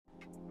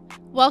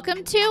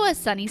Welcome to a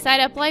Sunny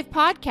Side Up Life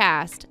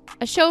podcast,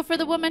 a show for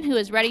the woman who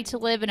is ready to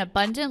live an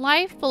abundant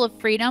life full of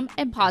freedom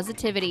and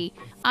positivity.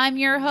 I'm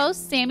your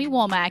host, Sammy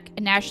Womack,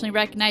 a nationally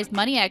recognized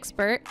money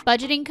expert,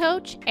 budgeting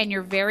coach, and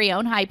your very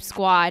own hype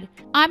squad.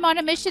 I'm on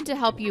a mission to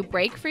help you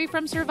break free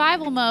from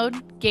survival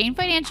mode, gain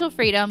financial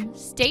freedom,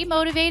 stay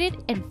motivated,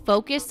 and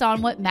focus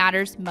on what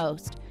matters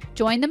most.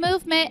 Join the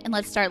movement and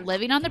let's start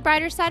living on the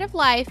brighter side of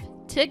life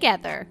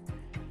together.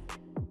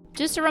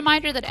 Just a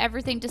reminder that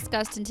everything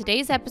discussed in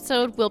today's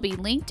episode will be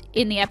linked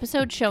in the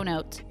episode show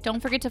notes.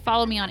 Don't forget to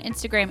follow me on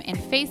Instagram and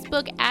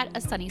Facebook at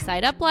A Sunny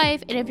Side Up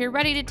Life. And if you're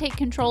ready to take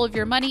control of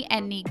your money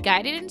and need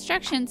guided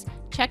instructions,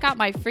 check out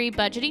my free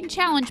budgeting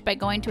challenge by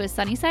going to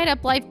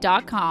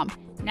asunnysideuplife.com.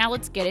 Now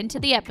let's get into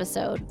the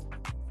episode.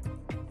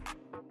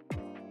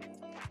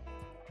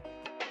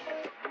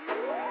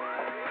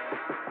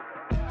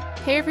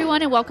 Hey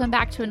everyone, and welcome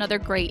back to another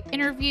great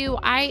interview.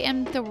 I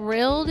am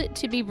thrilled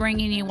to be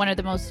bringing you one of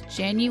the most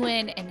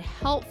genuine and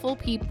helpful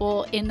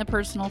people in the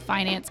personal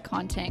finance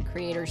content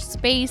creator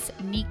space,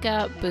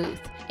 Nika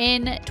Booth.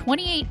 In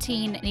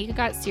 2018, Nika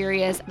got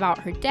serious about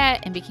her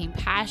debt and became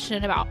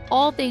passionate about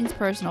all things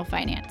personal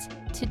finance.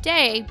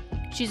 Today,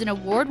 she's an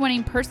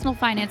award-winning personal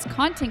finance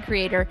content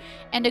creator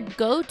and a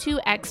go-to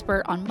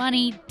expert on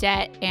money,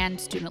 debt, and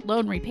student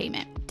loan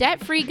repayment.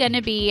 Debt-Free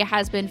Gonna Be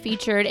has been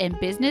featured in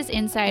Business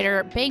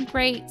Insider,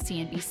 Bankrate,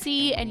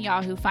 CNBC, and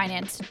Yahoo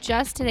Finance,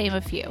 just to name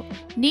a few.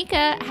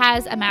 Nika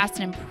has amassed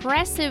an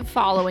impressive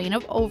following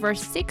of over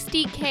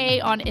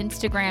 60K on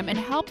Instagram and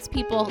helps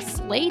people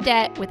slay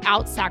debt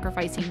without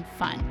sacrificing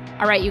fun.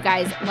 All right, you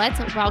guys, let's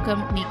welcome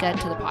Nika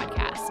to the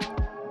podcast.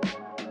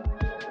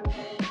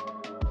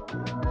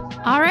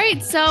 All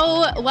right,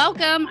 so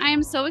welcome. I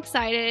am so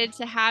excited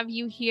to have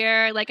you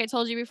here. Like I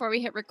told you before we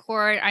hit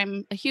record,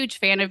 I'm a huge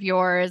fan of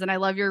yours and I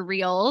love your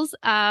reels.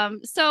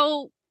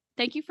 So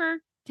thank you for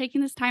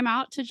taking this time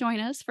out to join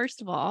us,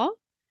 first of all.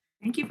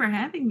 Thank you for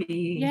having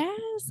me.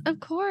 Yes,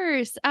 of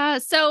course.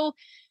 So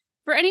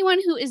for anyone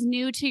who is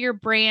new to your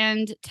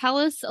brand, tell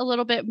us a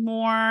little bit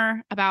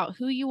more about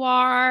who you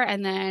are,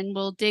 and then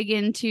we'll dig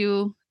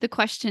into the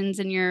questions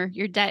in your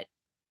debt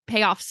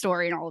payoff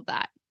story and all of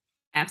that.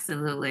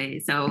 Absolutely.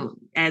 So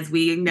as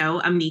we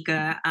know, I'm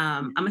Nika.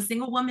 I'm a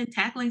single woman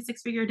tackling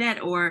six-figure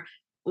debt, or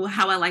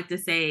how I like to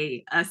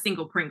say, a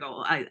single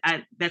Pringle.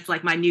 That's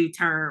like my new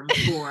term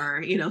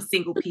for,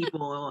 single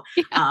people.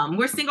 Yeah.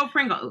 We're single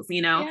Pringles,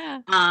 Yeah.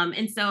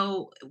 And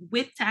so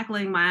with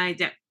tackling my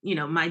debt,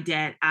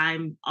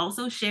 I'm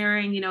also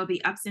sharing,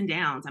 the ups and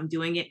downs. I'm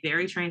doing it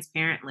very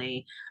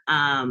transparently.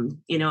 And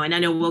I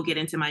know we'll get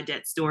into my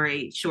debt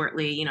story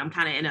shortly. I'm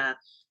kind of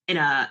in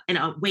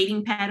a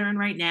waiting pattern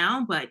right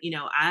now, but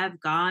I've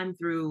gone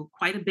through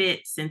quite a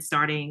bit since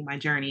starting my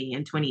journey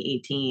in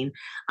 2018.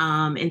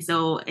 And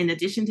so in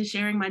addition to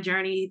sharing my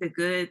journey, the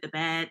good, the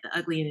bad, the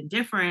ugly, and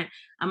indifferent,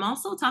 I'm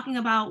also talking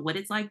about what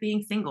it's like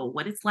being single,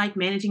 what it's like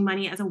managing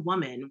money as a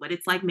woman, what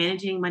it's like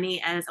managing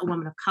money as a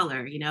woman of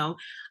color,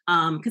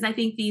 because I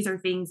think these are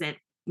things that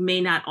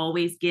may not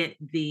always get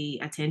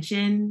the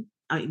attention,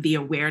 the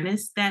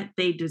awareness that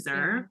they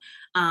deserve,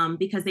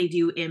 because they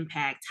do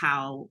impact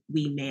how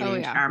we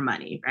manage our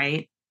money,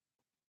 right?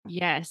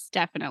 Yes,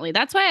 definitely.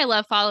 That's why I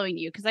love following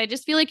you, because I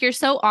just feel like you're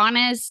so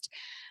honest,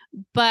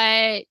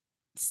 but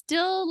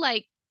still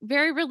like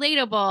very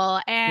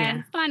relatable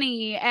and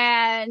funny.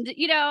 And,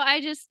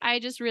 I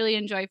just really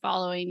enjoy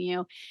following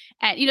you.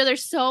 And,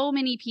 there's so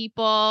many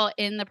people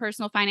in the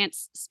personal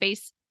finance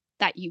space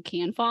that you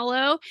can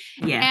follow.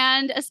 Yeah.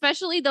 And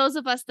especially those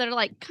of us that are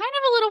like kind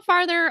of a little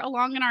farther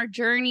along in our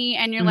journey,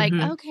 and you're like,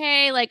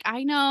 okay, like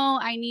I know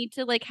I need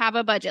to like have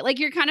a budget. Like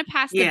you're kind of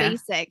past the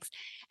basics.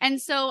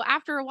 And so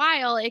after a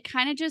while, it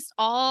kind of just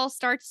all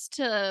starts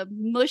to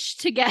mush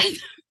together.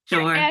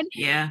 Sure. And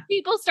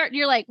people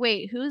you're like,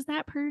 wait, who's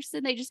that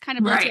person? They just kind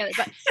of blend together.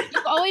 But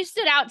you've always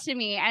stood out to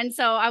me. And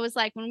so I was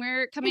like, when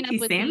we're coming up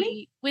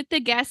with the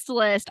guest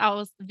list,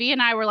 V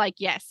and I were like,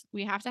 yes,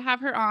 we have to have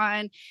her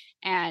on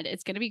and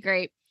it's going to be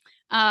great.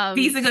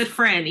 She's a good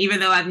friend, even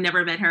though I've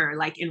never met her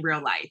like in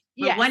real life.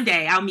 But one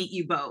day I'll meet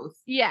you both.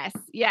 Yes.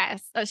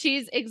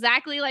 She's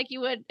exactly like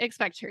you would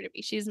expect her to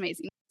be. She's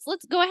amazing. So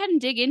let's go ahead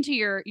and dig into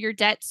your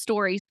debt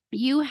story.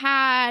 You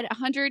had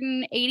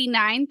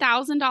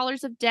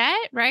 $189,000 of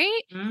debt,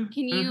 right?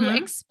 Can you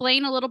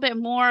explain a little bit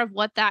more of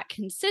what that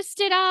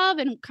consisted of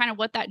and kind of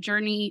what that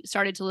journey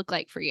started to look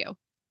like for you?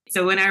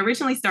 So when I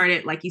originally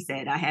started, like you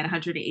said, I had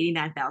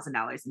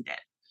 $189,000 in debt.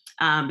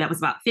 That was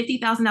about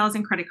 $50,000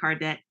 in credit card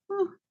debt.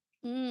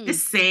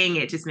 Just saying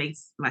it just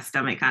makes my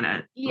stomach kind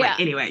of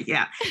anyway.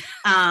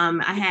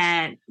 I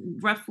had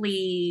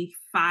roughly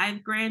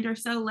 $5,000 or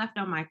so left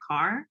on my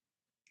car.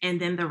 And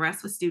then the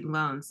rest was student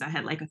loans. So I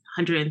had like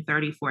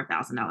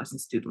 $134,000 in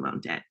student loan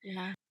debt.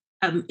 Yeah.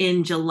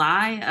 In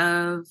July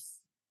of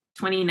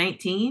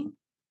 2019,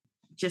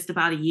 just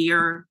about a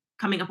year,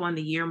 coming up on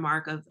the year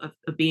mark of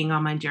being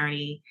on my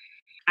journey,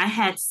 I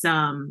had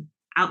some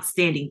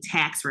outstanding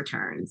tax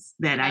returns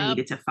that I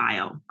needed to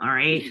file. All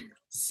right.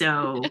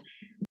 So,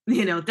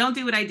 don't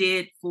do what I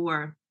did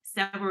for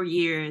several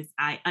years.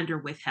 I under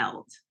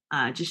withheld.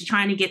 just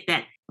trying to get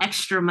that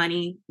extra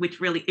money, which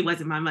really, it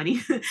wasn't my money,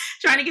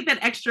 trying to get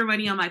that extra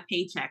money on my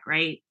paycheck,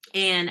 right?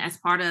 And as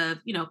part of,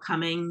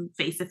 coming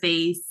face to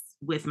face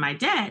with my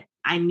debt,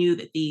 I knew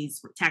that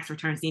these tax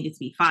returns needed to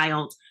be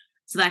filed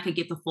so that I could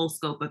get the full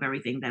scope of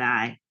everything that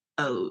I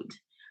owed.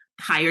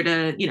 Hired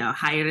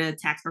a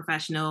tax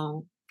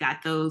professional,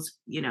 got those,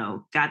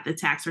 got the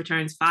tax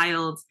returns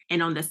filed.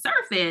 And on the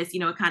surface,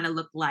 it kind of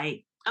looked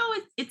like,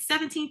 oh, it's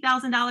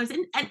 $17,000.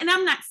 And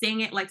I'm not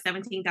saying it like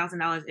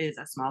 $17,000 is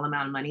a small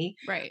amount of money.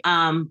 Right.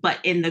 But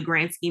in the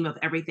grand scheme of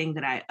everything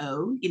that I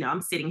owe,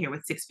 I'm sitting here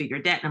with 6-figure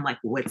debt and I'm like,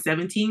 well, it's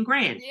 17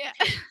 grand.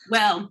 Yeah.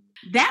 Well,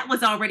 that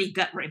was already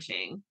gut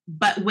wrenching.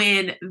 But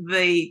when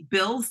the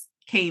bills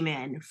came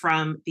in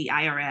from the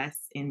IRS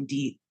in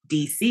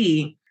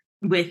DC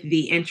with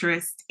the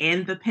interest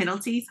and the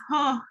penalties,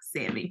 oh,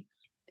 Sammy,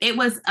 it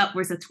was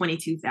upwards of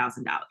 $22,000.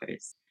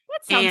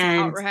 That sounds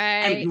about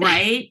right.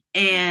 Right.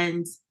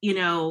 And,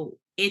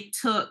 it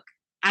took,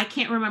 I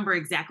can't remember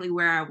exactly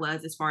where I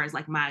was as far as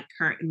like my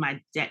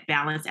debt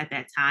balance at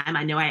that time.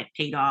 I know I had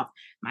paid off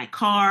my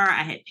car.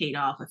 I had paid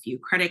off a few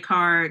credit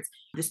cards.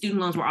 The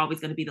student loans were always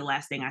going to be the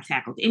last thing I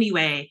tackled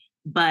anyway,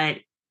 but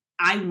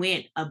I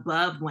went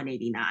above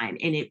 189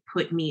 and it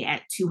put me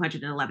at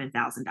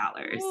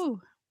 $211,000.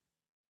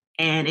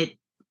 And it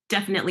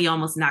definitely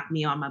almost knocked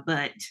me on my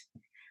butt.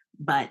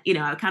 But,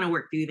 I kind of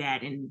worked through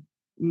that, and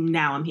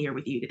now I'm here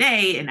with you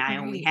today, and I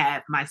only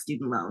have my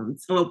student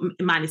loans, well,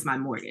 minus my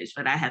mortgage,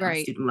 but I have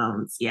my student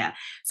loans. Yeah.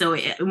 So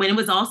when it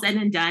was all said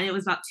and done, it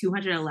was about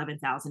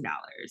 $211,000.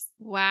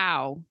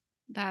 Wow.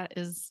 That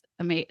is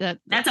amazing.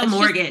 That's a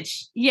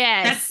mortgage.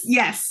 Yes.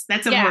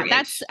 That's a mortgage.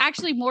 That's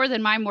actually more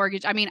than my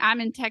mortgage. I mean,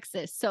 I'm in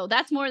Texas, so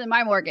that's more than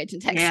my mortgage in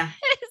Texas. Yeah.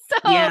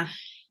 So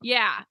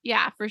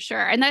yeah, for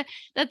sure. And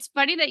that's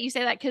funny that you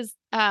say that, because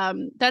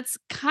that's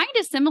kind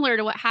of similar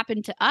to what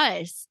happened to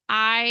us.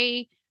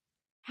 I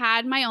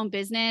had my own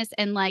business,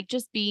 and like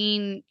just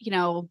being,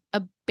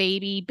 a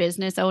baby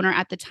business owner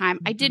at the time,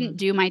 I didn't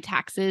do my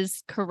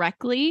taxes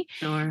correctly.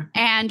 Sure.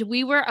 And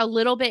we were a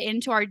little bit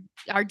into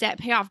our debt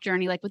payoff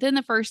journey, like within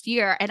the first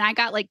year. And I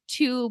got like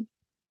two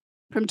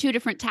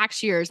different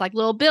tax years, like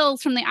little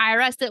bills from the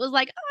IRS that was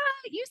like,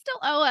 oh, you still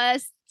owe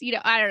us,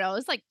 I don't know,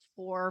 it's like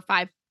 4,000 or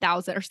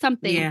 5,000 or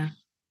something. Yeah.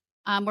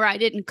 Where I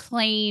didn't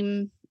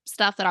claim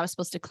stuff that I was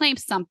supposed to claim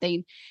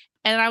something.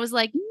 And I was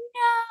like, no.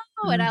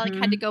 And I like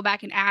had to go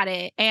back and add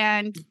it.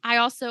 And I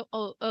also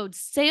owed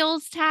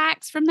sales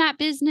tax from that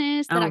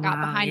business that I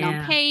got behind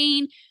on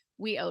paying.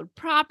 We owed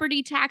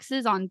property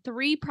taxes on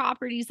 3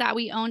 properties that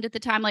we owned at the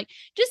time. Like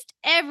just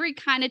every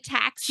kind of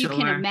tax you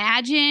can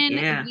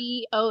imagine,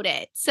 we owed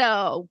it.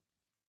 So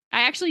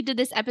I actually did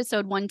this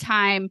episode one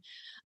time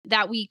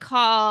that we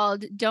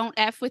called Don't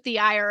F with the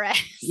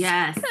IRS.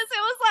 Yes. Because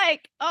it was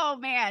like, oh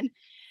man.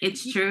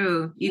 It's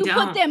true. You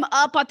don't put them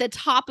up at the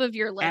top of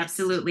your list.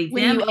 Absolutely.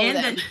 Them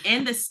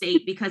and the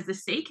state, because the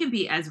state can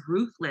be as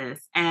ruthless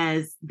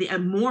as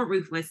more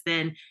ruthless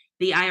than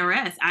the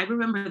IRS. I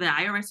remember the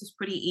IRS was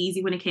pretty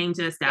easy when it came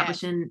to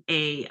establishing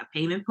a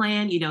payment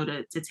plan,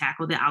 to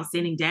tackle the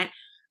outstanding debt.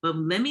 But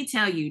let me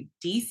tell you,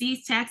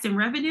 DC's tax and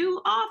revenue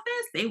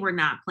office, they were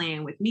not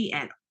playing with me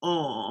at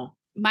all.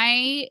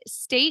 My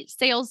state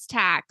sales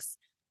tax,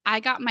 I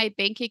got my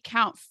bank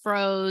account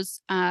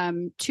froze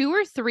 2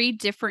 or 3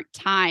 different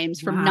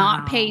times from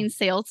not paying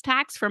sales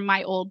tax from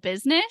my old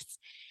business.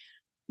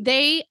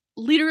 They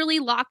literally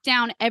locked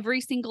down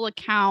every single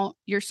account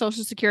your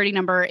social security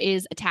number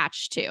is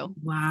attached to.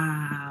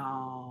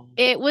 Wow.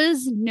 It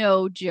was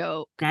no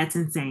joke. That's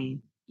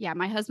insane. Yeah,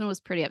 my husband was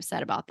pretty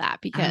upset about that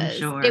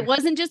because it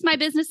wasn't just my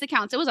business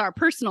accounts, it was our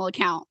personal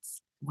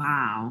accounts.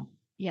 Wow.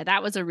 Yeah,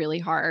 that was a really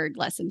hard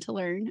lesson to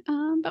learn.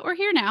 But we're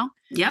here now.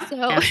 Yep,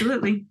 so,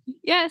 absolutely.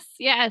 Yes.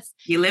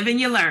 You live and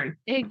you learn.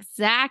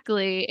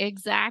 Exactly.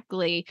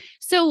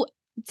 So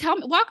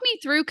walk me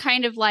through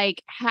kind of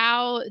like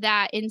how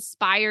that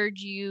inspired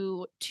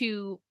you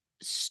to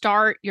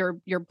start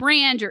your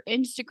brand, your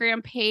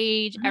Instagram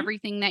page,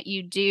 everything that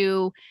you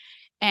do,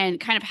 and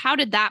kind of how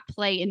did that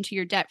play into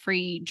your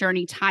debt-free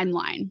journey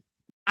timeline?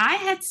 I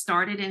had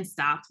started and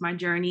stopped my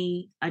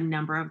journey a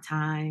number of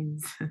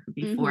times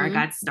before I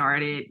got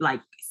started, like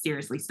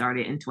seriously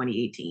started in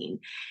 2018.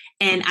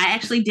 And I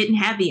actually didn't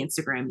have the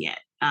Instagram yet.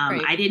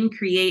 I didn't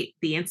create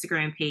the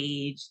Instagram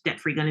page, Debt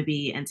Free Gonna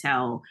Be,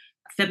 until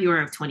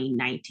February of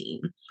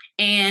 2019.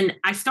 And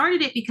I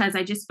started it because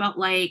I just felt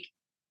like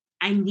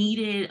I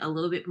needed a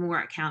little bit more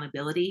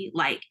accountability.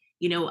 Like,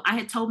 I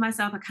had told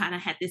myself, I kind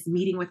of had this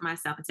meeting with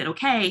myself and said,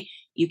 okay,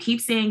 you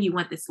keep saying you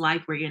want this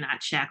life where you're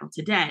not shackled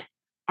to debt.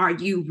 Are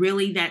you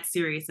really that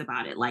serious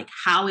about it? Like,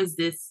 how is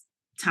this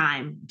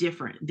time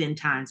different than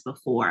times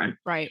before?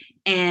 Right.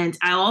 And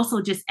I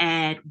also just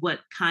add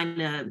what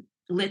kind of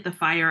lit the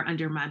fire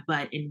under my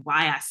butt and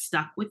why I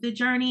stuck with the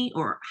journey,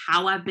 or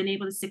how I've been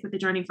able to stick with the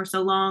journey for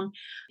so long,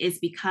 is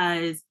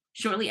because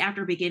shortly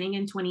after beginning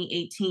in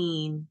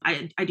 2018,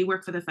 I do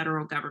work for the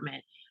federal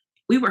government.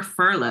 We were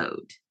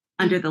furloughed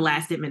under the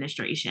last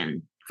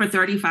administration for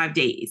 35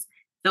 days.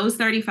 Those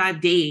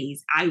 35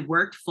 days, I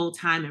worked full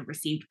time and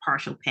received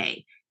partial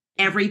pay.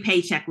 every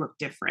paycheck looked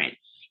different.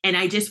 And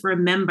I just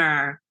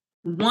remember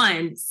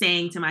one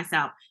saying to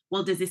myself,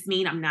 well, does this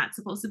mean I'm not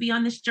supposed to be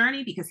on this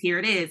journey? Because here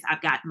it is.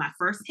 I've got my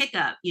first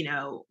hiccup.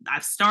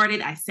 I've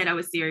started, I said I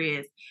was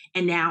serious.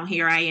 And now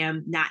here I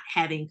am not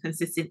having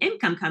consistent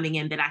income coming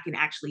in that I can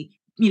actually,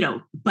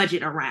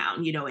 budget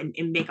around,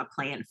 and make a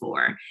plan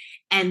for.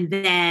 And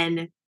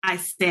then I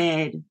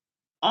said,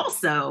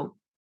 also,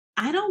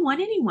 I don't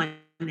want anyone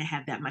to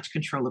have that much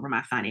control over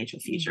my financial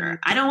future.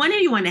 I don't want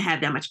anyone to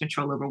have that much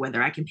control over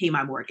whether I can pay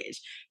my mortgage,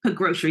 put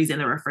groceries in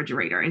the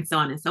refrigerator, and so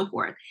on and so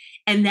forth.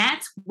 And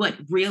that's what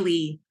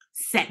really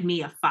set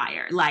me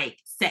afire, like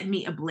set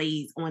me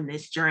ablaze on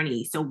this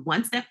journey. So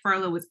once that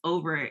furlough was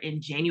over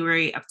in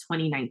January of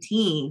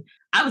 2019,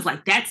 I was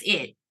like, that's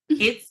it.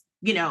 It's,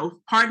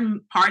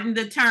 pardon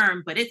the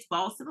term, but it's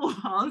balls to the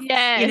walls.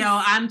 Yes.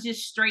 I'm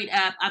just straight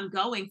up, I'm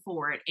going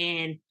for it.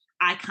 And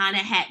I kind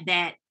of had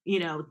that,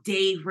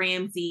 Dave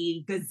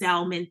Ramsey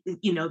gazelle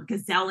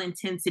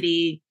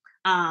intensity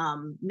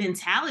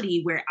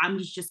mentality where I'm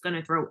just going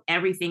to throw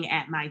everything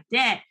at my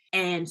debt,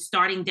 and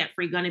starting debt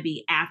free going to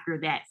be after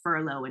that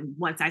furlough. And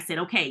once I said,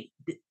 okay,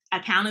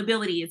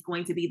 accountability is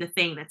going to be the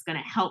thing that's going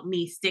to help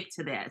me stick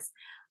to this.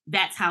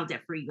 That's how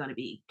debt free going to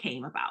be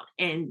came about.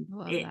 And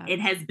it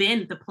has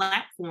been the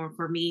platform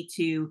for me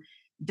to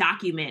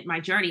document my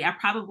journey. I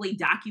probably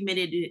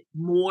documented it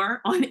more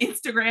on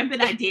Instagram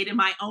than I did in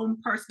my own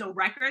personal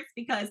records,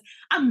 because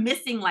I'm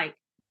missing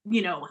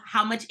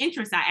how much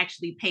interest I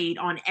actually paid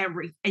on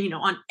every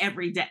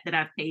debt that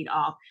I've paid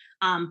off.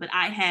 But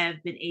I have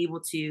been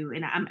able to,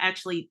 and I'm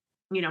actually,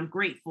 I'm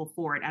grateful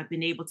for it. I've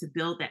been able to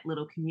build that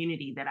little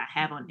community that I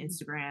have on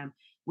Instagram,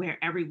 where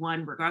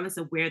everyone, regardless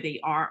of where they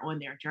are on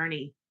their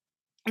journey,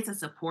 it's a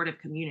supportive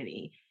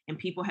community. And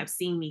people have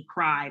seen me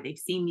cry. They've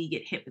seen me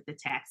get hit with the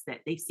tax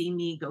debt. They've seen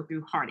me go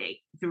through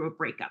heartache, through a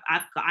breakup.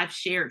 I've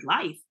shared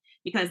life,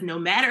 because no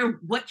matter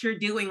what you're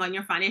doing on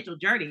your financial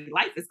journey,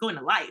 life is going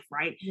to life,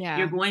 right? Yeah.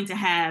 You're going to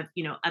have,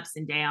 ups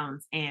and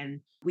downs.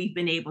 And we've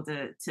been able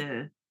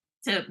to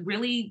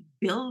really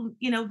build,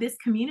 this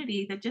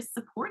community that just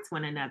supports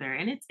one another.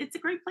 And it's a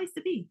great place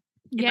to be,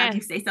 if I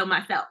do say so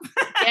myself.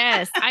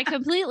 Yes, I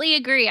completely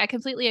agree.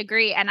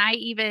 And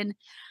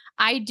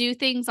I do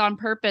things on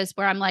purpose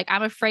where I'm like,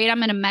 I'm afraid I'm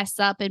going to mess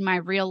up in my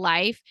real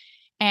life.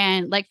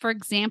 And like, for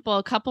example,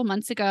 a couple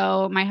months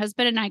ago, my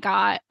husband and I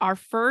got our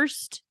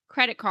first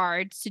credit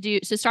cards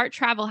to start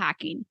travel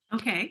hacking.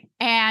 Okay.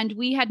 And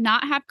we had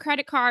not had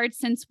credit cards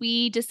since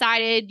we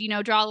decided,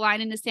 draw a line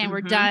in the sand.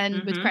 We're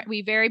done with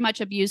we very much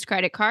abused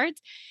credit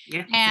cards.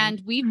 Yeah.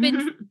 And we've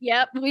been,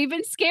 we've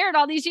been scared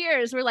all these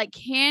years. We're like,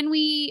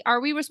 are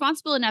we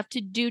responsible enough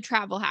to do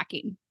travel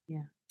hacking?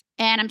 Yeah.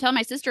 And I'm telling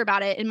my sister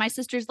about it. And my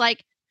sister's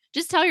like,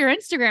 just tell your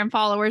Instagram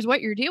followers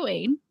what you're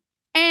doing,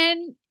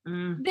 and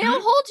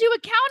they'll hold you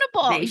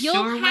accountable.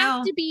 You'll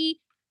have to be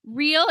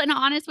real and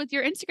honest with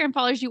your Instagram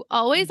followers. You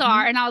always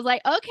are. And I was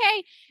like,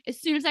 okay. As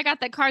soon as I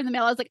got that card in the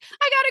mail, I was like,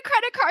 I got a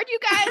credit card. You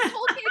guys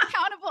hold me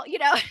accountable,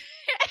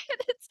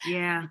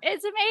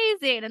 it's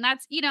amazing. And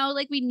that's,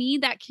 we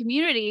need that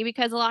community,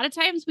 because a lot of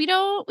times we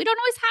don't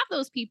always have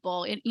those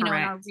people in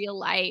our real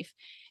life.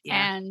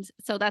 Yeah. And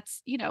so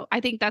that's, I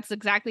think that's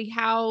exactly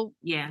how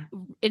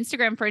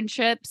Instagram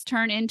friendships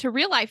turn into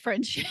real life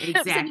friendships.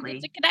 Exactly. And you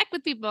get to connect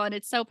with people, and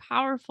it's so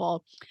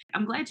powerful.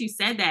 I'm glad you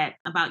said that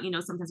about,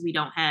 sometimes we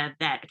don't have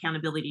that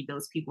accountability to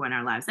those people in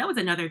our lives. That was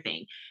another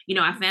thing.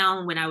 I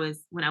found when I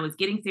was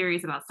getting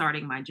serious about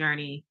starting my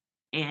journey,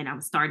 and I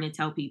was starting to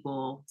tell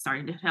people,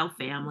 starting to tell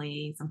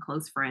family, some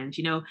close friends,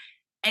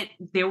 and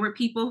there were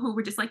people who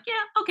were just like,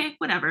 yeah, okay,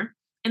 whatever.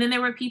 And then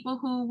there were people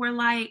who were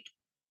like,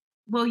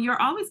 well,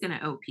 you're always going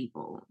to owe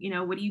people.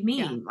 What do you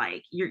mean? Yeah.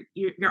 Like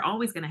you're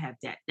always going to have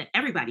debt. That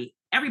everybody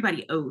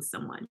owes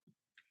someone.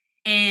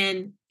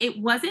 And it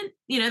wasn't,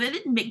 that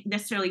didn't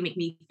necessarily make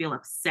me feel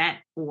upset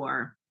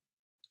or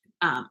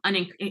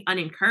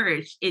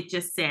unencouraged. It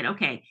just said,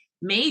 okay,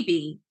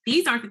 maybe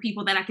these aren't the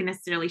people that I can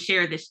necessarily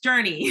share this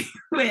journey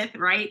with,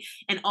 right?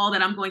 And all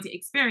that I'm going to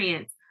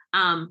experience.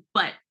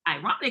 But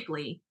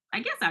ironically,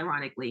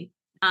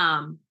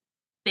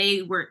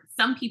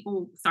 some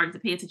people started to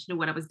pay attention to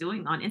what I was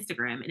doing on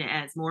Instagram. And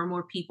as more and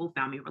more people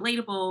found me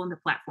relatable and the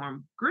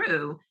platform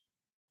grew,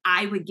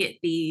 I would get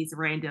these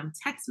random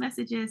text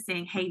messages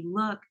saying, hey,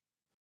 look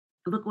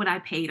what I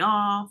paid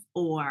off,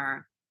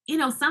 or,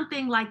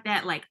 something like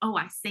that. Like, oh,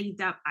 I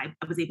saved up. I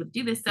was able to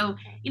do this. So,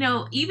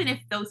 even if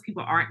those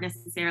people aren't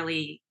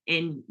necessarily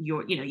in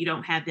your, you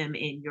don't have them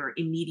in your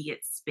immediate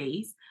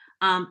space,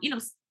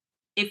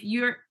 if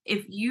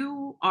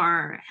you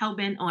are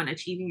hell-bent on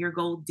achieving your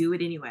goal, do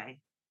it anyway.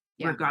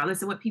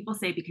 Regardless of what people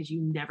say, because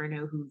you never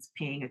know who's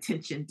paying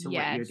attention to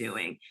what you're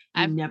doing.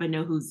 You never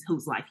know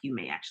whose life you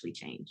may actually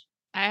change.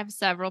 I have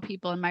several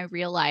people in my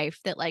real life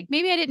that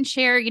maybe I didn't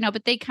share,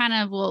 but they kind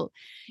of will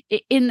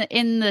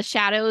in the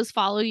shadows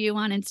follow you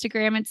on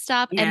Instagram and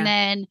stuff. Yeah. And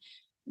then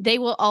they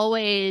will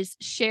always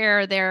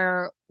share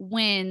their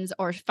wins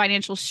or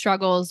financial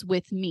struggles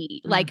with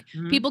me. Like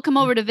Mhm, people come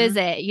over to mhm.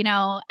 visit,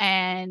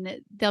 and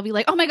they'll be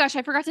like, "Oh my gosh,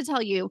 I forgot to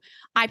tell you.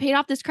 I paid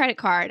off this credit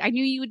card. I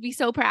knew you would be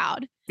so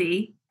proud."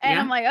 See? And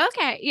I'm Yeah. like,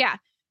 "Okay, yeah."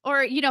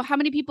 Or, how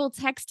many people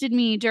texted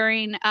me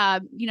during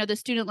the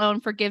student loan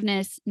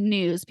forgiveness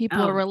news.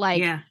 People Oh, were like,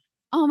 yeah.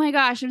 "Oh my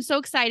gosh, I'm so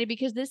excited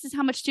because this is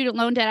how much student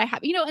loan debt I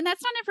have." And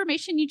that's not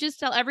information you just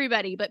tell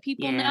everybody, but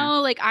people Yeah.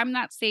 know like I'm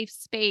that safe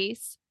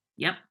space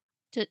Yep.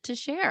 to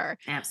share.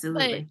 But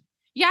Absolutely.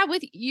 yeah,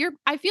 with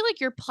I feel like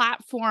your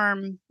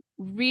platform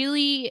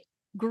really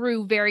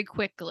grew very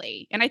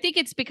quickly. And I think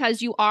it's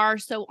because you are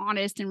so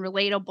honest and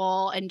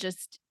relatable and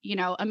just,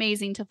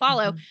 amazing to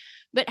follow. Mhm.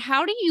 But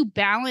how do you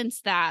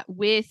balance that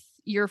with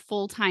your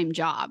full-time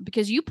job?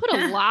 Because you put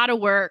a lot of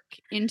work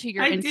into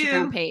your I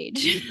Instagram do.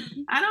 page.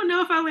 I don't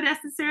know if I would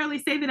necessarily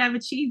say that I've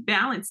achieved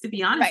balance, to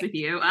be honest Right. with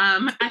you.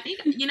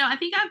 I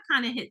think I've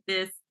kind of hit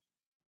this.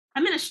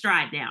 I'm in a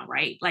stride now,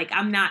 right? Like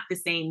I'm not the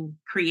same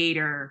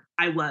creator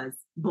I was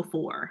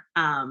before.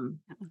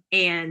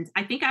 And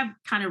I think I've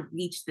kind of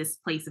reached this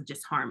place of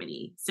just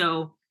harmony.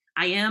 So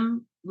I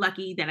am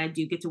lucky that I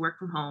do get to work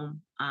from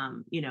home.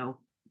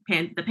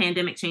 The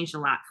pandemic changed a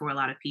lot for a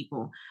lot of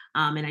people.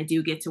 And I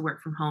do get to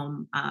work from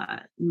home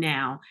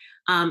now.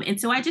 And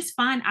so I just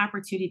find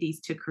opportunities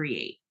to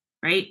create,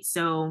 right?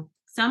 So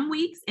some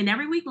weeks, and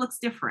every week looks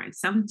different.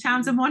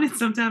 Sometimes Mhm. I'm on it,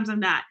 sometimes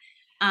I'm not.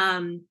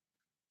 Um,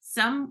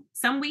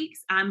 some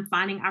weeks I'm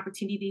finding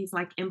opportunities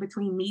like in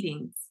between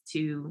meetings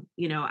to,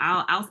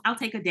 I'll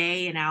take a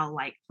day and I'll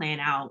like plan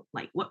out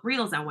like what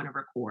reels I want to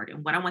record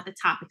and what I want the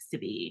topics to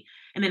be.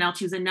 And then I'll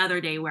choose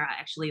another day where I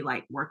actually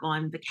like work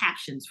on the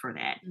captions for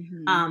that.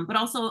 Mhm. But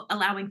also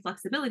allowing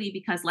flexibility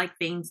because like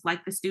things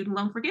like the student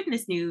loan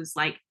forgiveness news,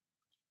 like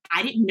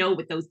I didn't know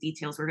what those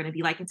details were going to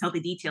be like until the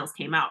details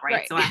came out, right?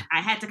 Right. So I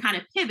had to kind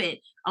of pivot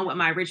on what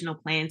my original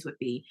plans would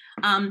be.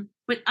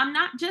 But I'm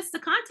not just a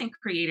content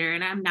creator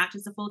and I'm not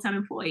just a full time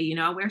employee.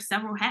 I wear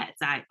several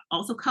hats. I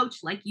also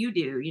coach like you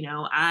do.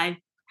 I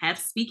have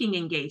speaking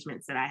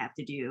engagements that I have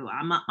to do.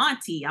 I'm an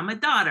auntie, I'm a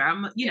daughter,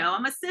 Yeah.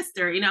 I'm a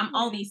sister, I'm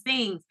all Yeah. these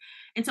things.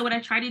 And so what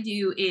I try to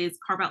do is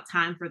carve out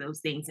time for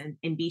those things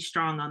and be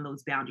strong on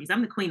those boundaries.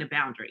 I'm the queen of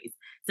boundaries.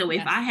 So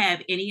if I Yes.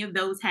 have any of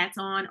those hats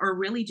on or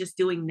really just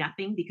doing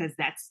nothing because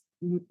that's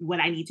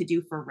what I need to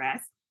do for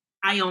rest,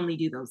 I only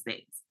do those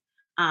things.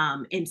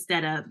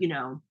 Instead of,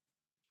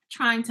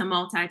 trying to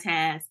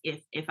multitask.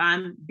 If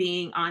I'm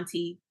being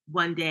auntie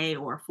one day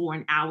or for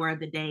an hour of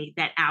the day,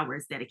 that hour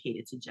is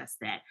dedicated to just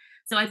that.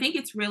 So I think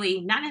it's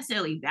really not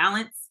necessarily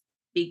balance,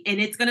 and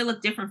it's going to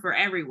look different for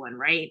everyone,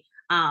 right?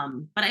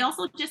 But I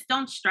also just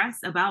don't stress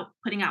about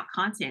putting out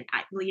content.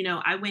 I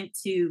went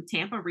to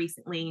Tampa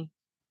recently,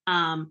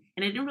 and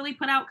I didn't really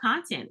put out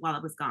content while I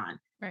was gone.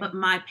 But Right.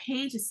 my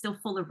page is still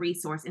full of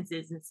resources,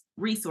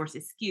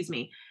 excuse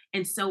me.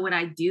 And so what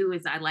I do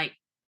is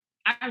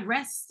I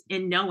rest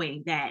in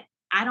knowing that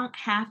I don't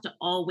have to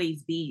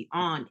always be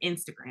on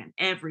Instagram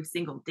every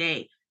single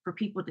day for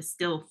people to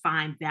still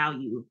find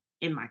value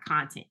in my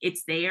content.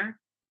 It's there.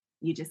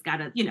 You just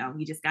gotta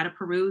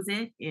peruse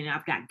it.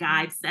 I've got Yeah.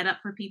 guides set up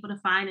for people to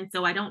find. And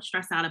so I don't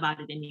stress out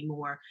about it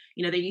anymore.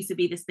 There used to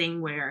be this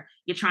thing where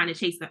you're trying to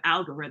chase the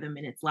algorithm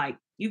and it's like,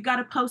 you've got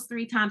to post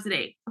 3 times a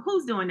day.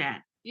 Who's doing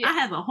that? Yeah. I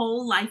have a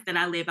whole life that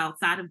I live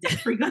outside of debt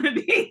free gonna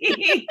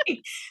be.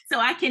 So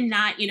I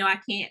cannot, I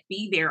can't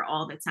be there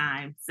all the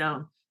time.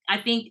 So I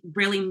think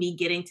really me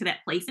getting to that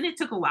place, and it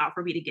took a while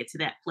for me to get to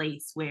that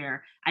place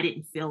where I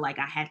didn't feel like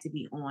I had to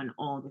be on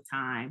all the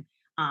time.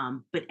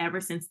 But ever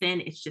since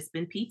then, it's just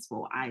been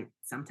peaceful. I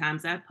Love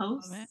it.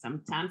 post,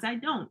 sometimes I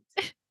don't.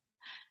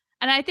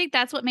 And I think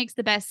that's what makes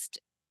the best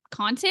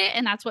content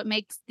and that's what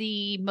makes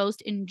the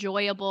most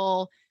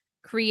enjoyable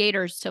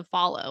creators to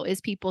follow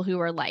is people who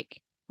are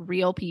like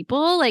real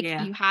people, like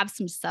Yeah, you have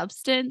some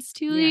substance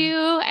to yeah,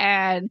 you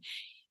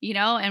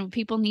and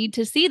people need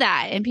to see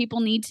that and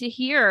people need to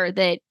hear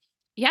that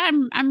yeah,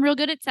 I'm real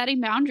good at setting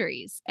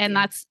boundaries. And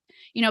yeah. that's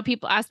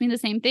people ask me the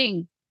same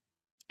thing.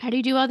 How do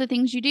you do all the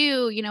things you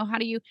do? How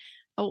do you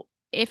oh,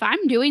 if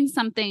I'm doing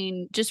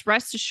something, just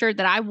rest assured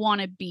that I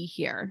wanna be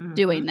here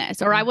doing Hmm.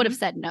 this, or I would have Hmm.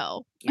 said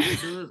no.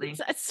 Absolutely,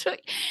 That's what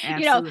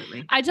you know,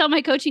 absolutely. I tell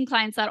my coaching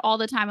clients that all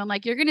the time. I'm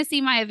like, "You're gonna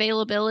see my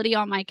availability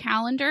on my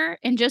calendar,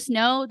 and just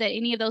know that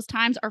any of those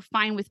times are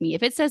fine with me.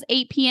 If it says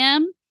 8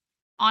 p.m.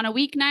 on a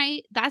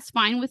weeknight, that's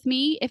fine with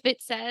me. If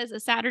it says a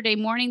Saturday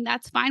morning,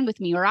 that's fine with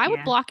me, or I would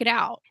Yeah, block it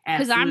out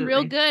because 'cause I'm real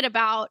absolutely. good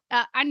about,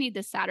 I need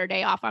this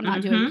Saturday off, I'm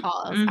not doing Hmm.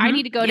 calls. I Hmm.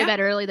 need to go to Yep. bed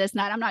early this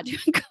night, I'm not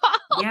doing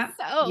calls." Yep.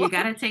 So, You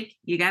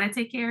gotta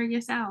take care of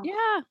yourself.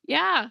 yeah,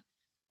 yeah.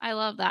 I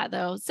love that,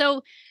 though.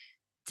 So,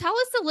 tell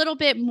us a little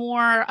bit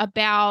more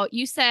about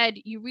you said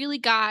you really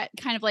got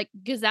kind of, like,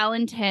 gazelle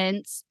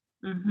intense,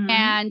 Hmm.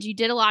 and you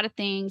did a lot of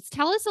things.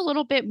 Tell us a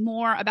little bit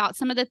more about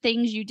some of the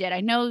things you did. I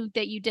know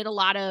that you did a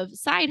lot of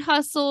side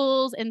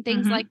hustles and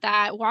things Hmm. like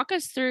that. Walk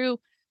us through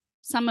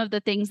some of the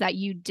things that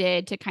you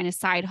did to kind of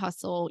side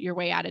hustle your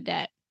way out of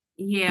debt.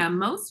 Yeah,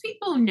 most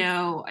people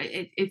know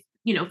it.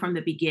 from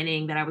the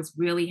beginning that I was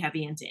really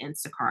heavy into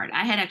Instacart.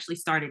 I had actually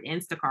started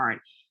Instacart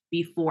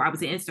before. I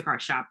was an Instacart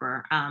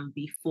shopper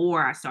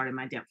before I started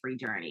my debt-free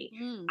journey.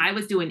 Mm, I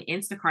was doing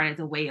Instacart as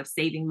a way of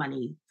saving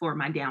money for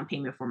my down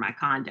payment for my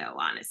condo,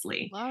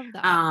 honestly. love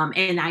that.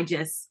 And I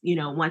just,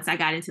 once I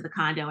got into the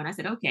condo and I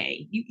said,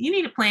 okay, you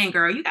need a plan,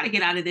 girl. You got to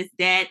get out of this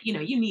debt. You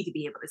need to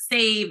be able to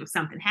save if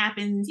something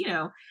happens.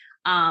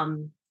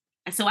 Um,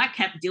 so I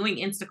kept doing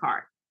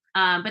Instacart.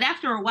 But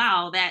after a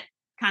while, that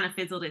kind of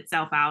fizzled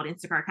itself out.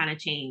 Instacart kind of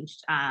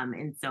changed.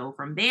 And so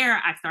from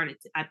there,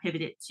 I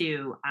pivoted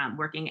to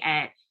working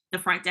at the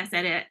front desk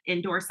at an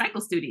indoor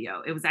cycle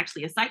studio. It was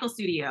actually a cycle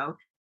studio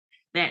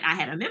that I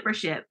had a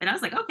membership. And I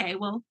was like, okay,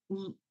 well,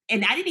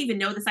 and I didn't even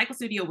know the cycle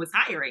studio was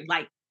hiring.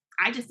 Like,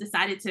 I just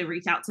decided to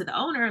reach out to the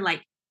owner,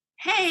 like,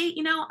 hey,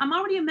 I'm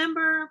already a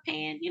member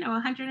paying,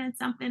 100 and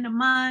something a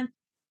month.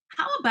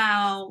 How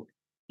about,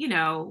 you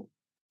know,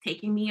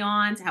 taking me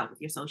on to help with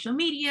your social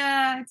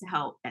media, to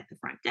help at the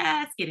front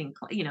desk, getting,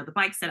 the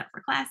bike set up for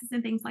classes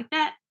and things like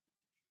that.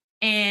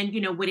 And,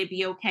 would it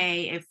be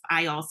okay if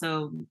I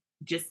also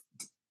just,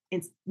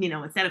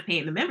 instead of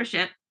paying the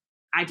membership,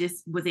 I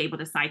just was able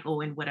to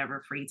cycle in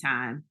whatever free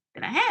time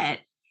that I had.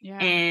 Yeah,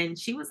 And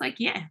she was like,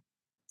 yeah.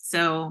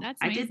 So that's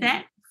I did amazing.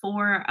 that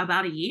for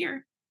about a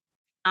year.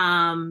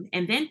 And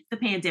then the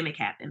pandemic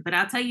happened. But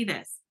I'll tell you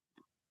this,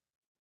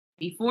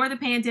 before the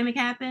pandemic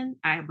happened,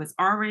 I was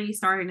already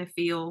starting to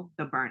feel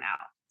the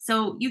burnout.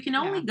 So you can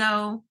Yeah. only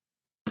go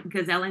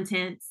gazelle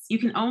intense. You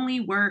can only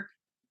work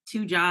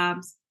two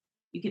jobs.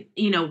 You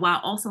can, while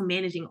also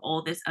managing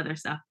all this other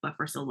stuff, but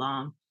for so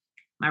long.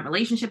 My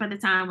relationship at the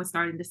time was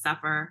starting to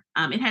suffer.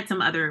 It had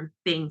some other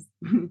things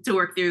to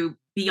work through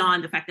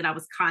beyond the fact that I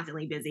was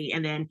constantly busy.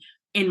 And then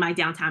in my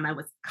downtime, I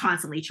was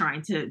constantly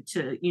trying to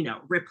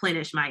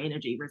replenish my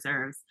energy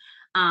reserves.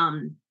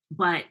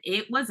 But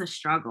it was a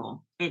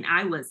struggle and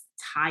I was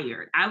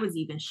tired. I was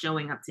even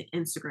showing up to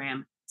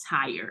Instagram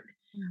tired.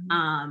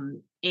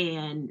 Mhm.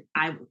 And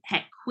I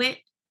had quit.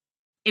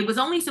 It was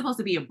only supposed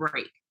to be a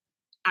break.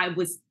 I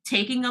was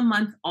taking a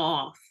month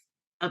off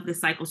of the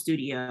cycle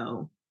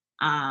studio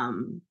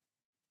um,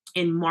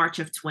 in March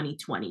of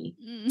 2020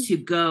 Mm, to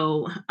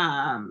go.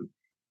 I'm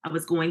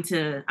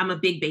a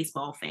big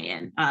baseball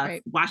fan of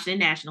right. Washington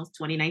Nationals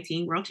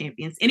 2019 World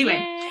Champions. Anyway,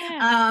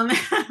 Yeah.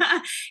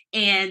 um,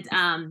 and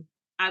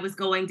I was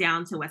going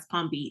down to West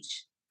Palm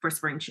Beach for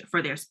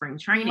their spring Oh my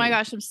training.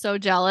 gosh, I'm so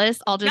jealous.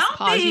 I'll just Don't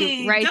pause you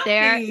be, right don't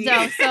there. be.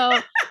 So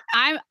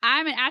I'm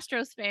an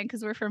Astros fan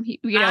because we're from we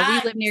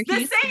live near The same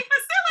Houston. facility.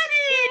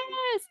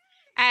 Yes.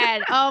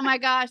 And oh my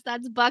gosh,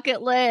 that's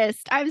bucket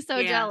list. I'm so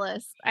Yeah.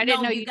 jealous. I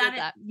didn't No, know you did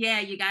that.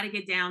 you gotta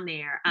get down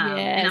there. And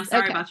Yes. I'm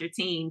sorry Okay. about your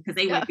team because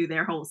they Yeah. went through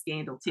their whole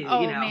scandal Oh too.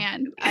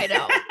 man, I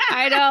know.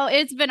 I know.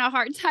 It's been a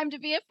hard time to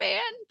be a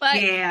fan,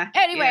 but Yeah,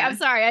 anyway, I'm yeah.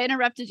 sorry. I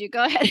interrupted you.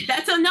 Go ahead.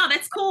 No,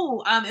 that's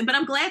cool. But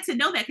I'm glad to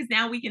know that because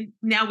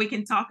now we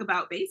can talk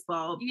about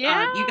baseball. You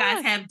guys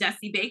Yeah. have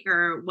Dusty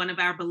Baker, one of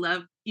our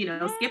beloved,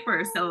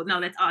 skippers. Yes. So no,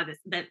 that's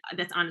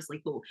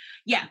honestly cool.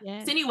 Yeah. So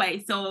Yes.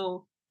 anyway,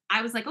 so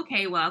I was like,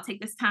 okay, well, I'll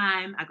take this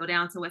time. I go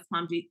down to West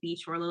Palm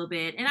Beach for a little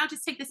bit, and I'll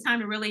just take this time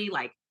to really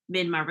like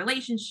mend my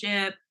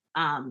relationship.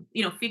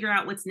 Figure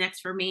out what's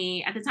next for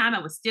me. At the time, I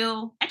was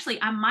still actually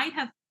I might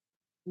have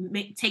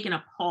taken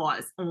a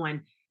pause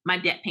on my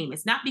debt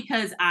payments, not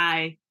because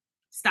I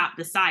stopped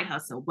the side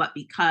hustle, but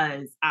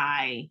because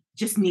I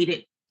just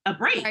needed a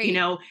break.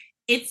 Right.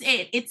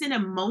 It's an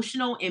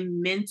emotional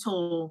and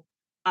mental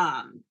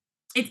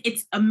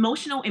it's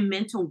emotional and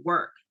mental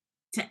work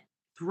to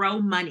throw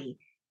money,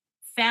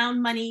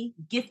 found money,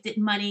 gifted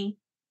money,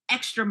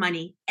 extra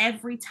money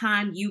every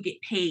time you get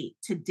paid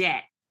to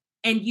debt.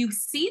 And you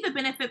see the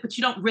benefit, but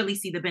you don't really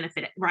see the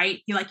benefit,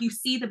 right? You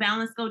see the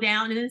balance go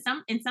down. And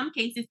in some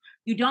cases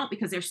you don't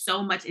because there's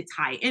so much, it's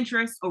high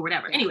interest or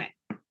whatever. Yeah. Anyway,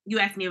 you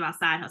asked me about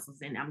side hustles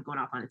and I'm going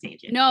off on a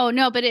tangent.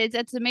 No, but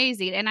it's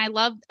amazing, and I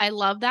love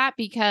that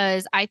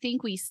because I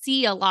think we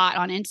see a lot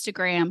on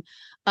Instagram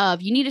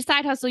of you need a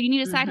side hustle, you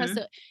need a side Hmm.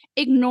 hustle,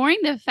 ignoring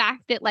the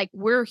fact that like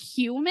we're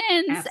humans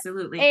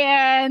Absolutely.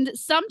 and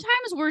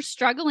sometimes we're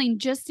struggling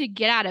just to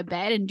get out of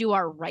bed and do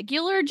our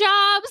regular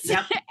jobs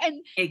Yep. and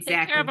take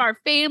care of Exactly. our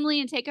family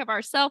and take care of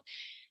ourselves.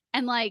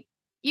 And like,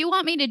 you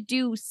want me to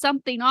do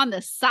something on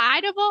the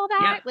side of all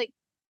that? Yep. Like,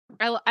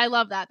 I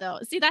love that though.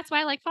 See, that's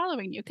why I like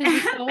following you because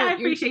I you're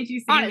appreciate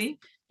you, honest. Sammy.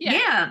 Yeah.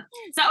 Yeah.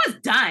 So I was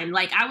done.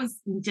 Like I was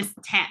just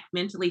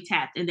mentally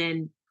tapped. And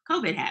then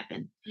COVID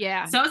happened.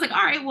 Yeah. So I was like,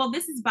 all right, well,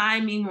 this is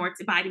biding me more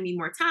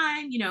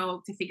time,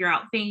 to figure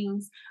out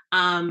things.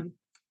 Um,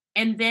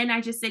 and then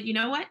I just said, you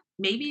know what?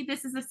 Maybe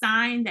this is a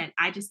sign that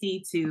I just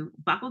need to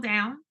buckle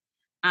down,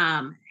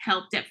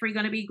 help debt free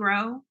gonna be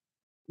grow,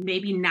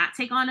 maybe not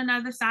take on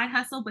another side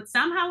hustle, but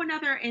somehow or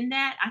another in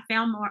that I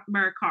found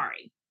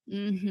Mercari.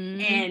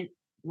 Mhm. And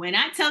when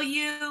I tell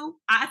you,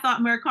 I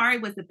thought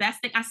Mercari was the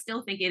best thing. I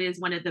still think it is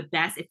one of the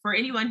best. If for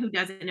anyone who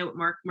doesn't know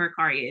what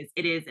Mercari is,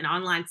 it is an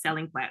online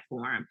selling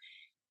platform.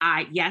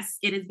 Yes,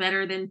 it is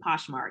better than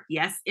Poshmark.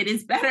 Yes, it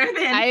is better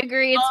than I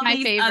agree, it's all my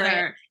these favorite.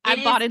 other. I It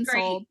is bought and great.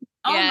 sold.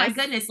 Oh my Yes.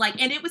 goodness. Like,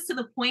 and it was to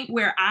the point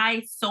where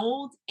I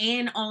sold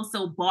and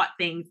also bought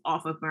things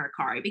off of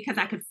Mercari because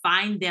I could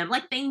find them,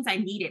 like things I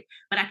needed,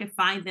 but I could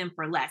find them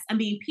for less. I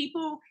mean,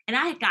 people, and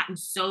I had gotten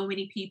so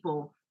many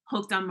people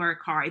hooked on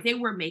Mercari. They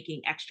were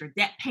making extra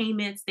debt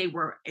payments, they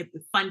were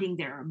funding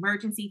their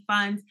emergency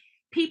funds.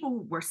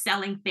 People were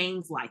selling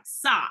things like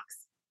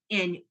socks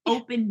and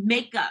open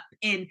makeup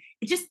and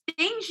just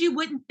things you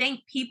wouldn't think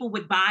people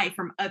would buy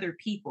from other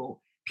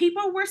people.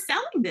 People were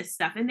selling this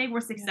stuff and they were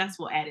Yeah.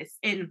 successful at it.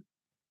 And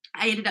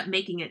I ended up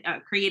making it,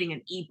 creating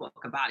an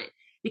ebook about it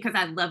because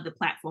I love the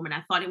platform and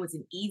I thought it was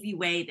an easy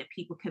way that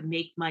people could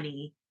make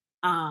money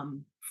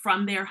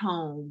from their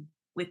home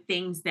with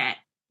things that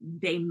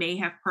they may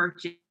have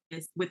purchased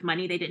with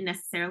money they didn't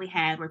necessarily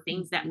have, or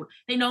things that Mhm. were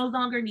they no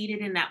longer needed,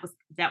 and that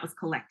was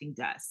collecting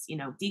dust. You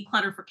know,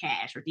 declutter for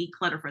cash or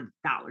declutter for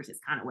dollars is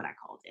kind of what I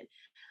called it.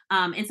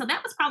 And so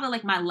that was probably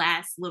like my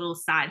last little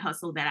side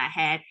hustle that I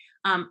had.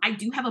 I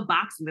do have a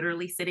box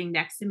literally sitting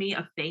next to me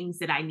of things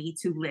that I need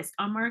to list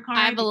on I Mercari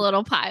have a because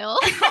little pile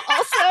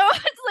also.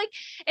 It's like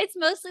it's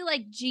mostly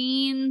like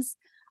jeans.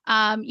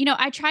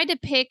 I tried to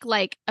pick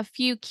like a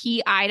few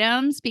key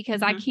items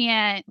because I Mhm,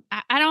 can't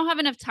I don't have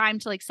enough time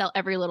to like sell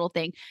every little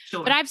thing.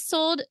 But sure. I've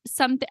sold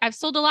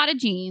a lot of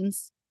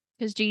jeans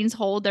because jeans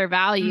hold their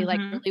value like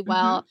Mhm, really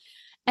well. mhm.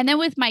 And then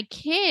with my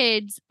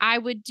kids, I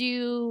would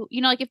do,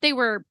 like if they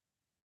were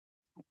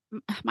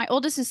my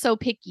oldest is so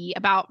picky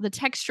about the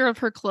texture of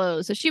her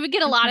clothes. So she would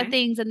get a lot of Okay.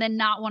 things and then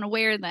not want to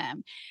wear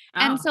them.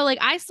 And Oh, so like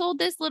I sold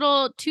this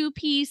little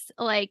two-piece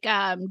like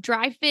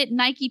dry fit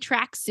Nike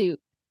tracksuit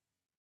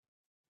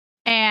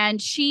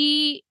and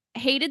she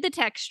hated the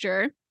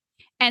texture.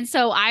 And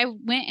so I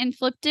went and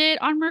flipped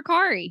it on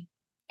Mercari.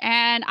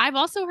 And I've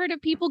also heard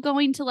of people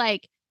going to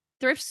like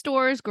thrift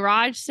stores,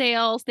 garage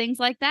sales, things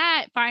like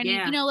that, finding,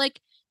 yeah.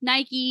 like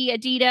Nike,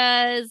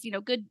 Adidas,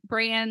 good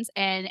brands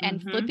and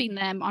Mhm, flipping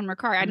them on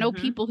Mercari. I know mhm.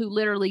 people who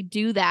literally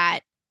do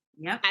that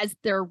Yep, as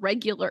their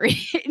regular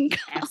income.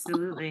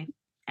 absolutely,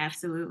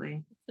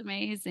 absolutely. It's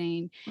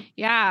amazing.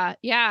 Yeah,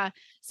 yeah.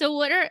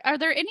 So are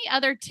there any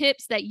other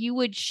tips that you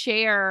would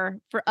share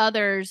for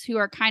others who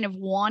are kind of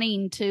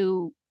wanting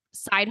to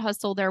side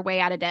hustle their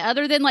way out of debt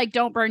other than like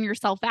don't burn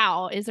yourself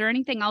out? Is there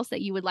anything else that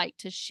you would like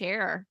to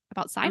share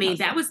about I side mean,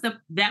 that hustles?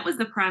 was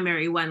the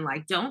primary one.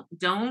 Like, don't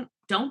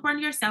burn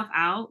yourself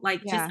out.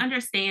 Like, just Yeah.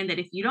 understand that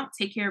if you don't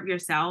take care of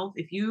yourself,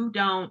 if you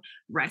don't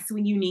rest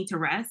when you need to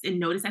rest, and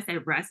notice I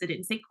said rest, I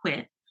didn't say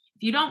quit.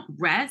 If you don't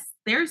rest,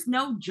 there's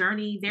no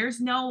journey, there's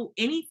no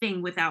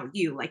anything without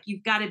you. Like,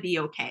 you've got to be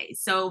okay.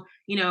 So,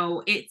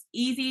 it's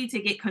easy to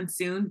get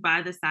consumed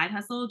by the side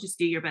hustle. Just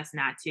do your best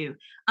not to.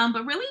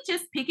 But really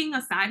just picking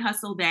a side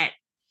hustle that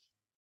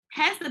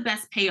has the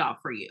best payoff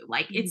for you.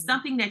 Like, it's Mhm.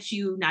 something that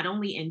you not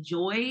only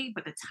enjoy,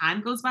 but the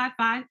time goes by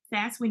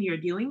fast when you're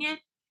doing it,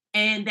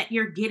 and that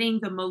you're getting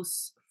the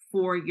most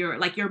for your,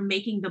 like, you're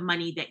making the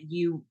money that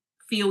you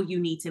feel you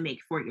need to make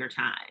for your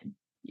time.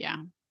 Yeah.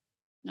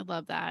 I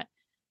love that.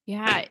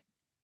 Yeah.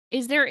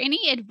 Is there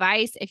any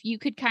advice if you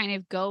could kind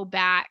of go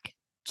back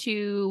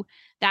to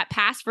that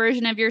past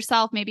version of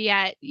yourself, maybe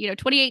at,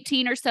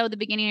 2018 or so, the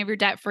beginning of your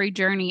debt-free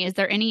journey? Is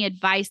there any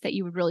advice that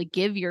you would really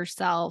give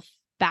yourself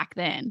back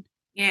then?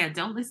 Yeah,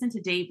 don't listen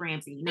to Dave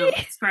Ramsey. No,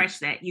 scratch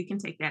that. You can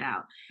take that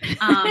out.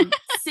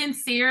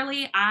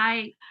 Sincerely,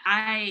 I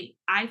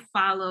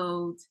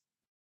followed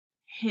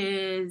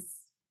his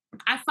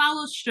I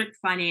followed strict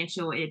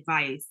financial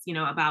advice,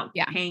 about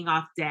Yeah. paying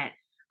off debt.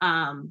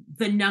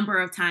 The number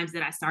of times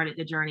that I started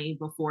the journey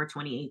before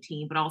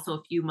 2018, but also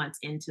a few months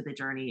into the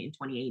journey in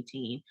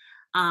 2018.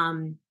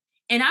 Um,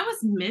 and I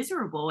was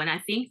miserable. And I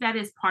think that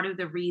is part of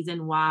the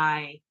reason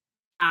why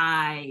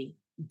I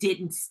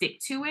didn't stick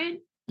to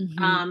it.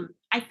 Mhm.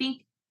 I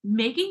think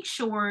making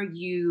sure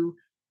you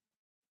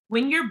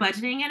when you're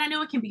budgeting, and I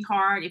know it can be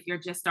hard if you're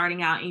just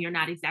starting out and you're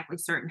not exactly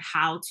certain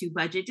how to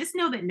budget, just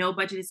know that no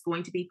budget is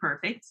going to be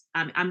perfect.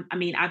 I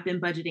mean, I've been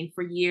budgeting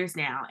for years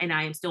now, and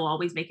I am still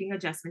always making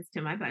adjustments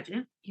to my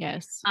budget.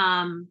 Yes.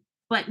 Um,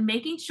 but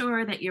making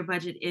sure that your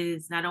budget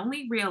is not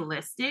only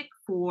realistic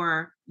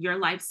for your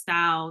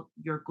lifestyle,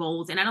 your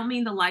goals, and I don't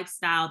mean the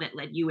lifestyle that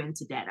led you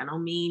into debt. I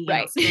don't mean,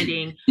 Right.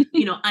 spending,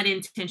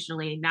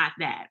 unintentionally, not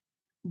that,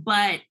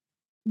 but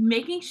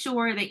making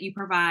sure that you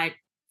provide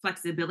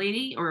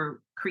flexibility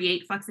or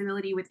create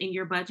flexibility within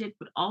your budget,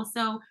 but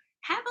also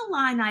have a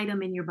line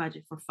item in your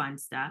budget for fun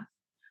stuff.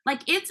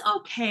 Like, it's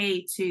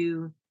okay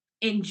to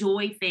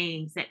enjoy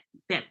things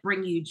that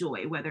bring you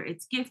joy, whether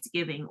it's gift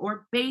giving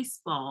or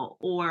baseball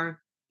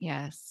or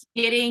Yes.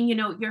 getting,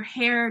 your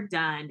hair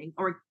done,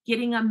 or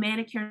getting a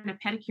manicure and a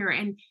pedicure.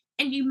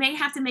 And you may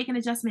have to make an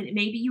adjustment.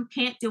 Maybe you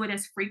can't do it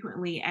as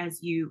frequently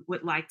as you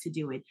would like to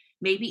do it.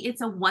 Maybe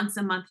it's a once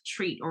a month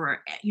treat,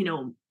 or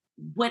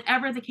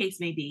whatever the case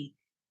may be.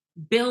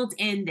 Build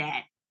in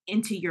that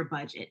into your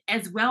budget,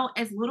 as well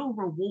as little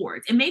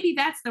rewards. And maybe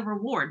that's the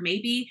reward.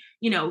 Maybe,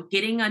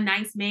 getting a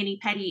nice mani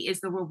pedi is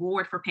the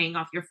reward for paying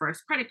off your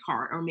first credit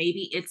card, or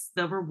maybe it's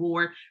the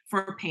reward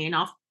for paying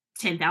off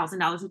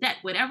 $10,000 of debt.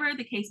 Whatever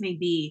the case may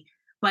be,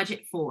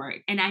 budget for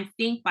it. And I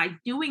think by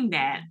doing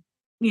that,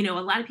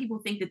 a lot of people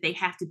think that they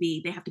have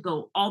to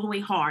go all the way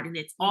hard and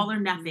it's all or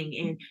nothing.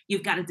 Mhm. And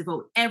you've got to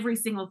devote every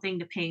single thing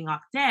to paying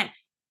off debt.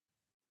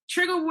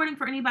 Trigger warning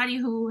for anybody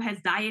who has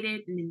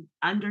dieted and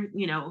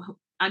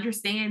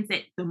understands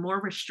that the more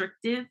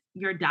restrictive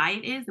your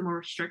diet is, the more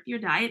restrictive your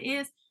diet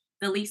is,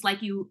 the least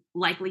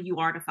likely you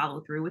are to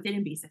follow through with it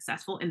and be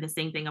successful. And the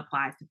same thing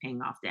applies to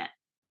paying off debt.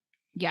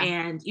 Yeah.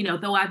 And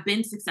though I've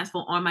been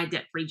successful on my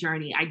debt free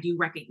journey, I do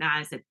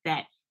recognize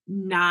that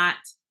not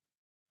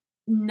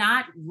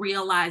not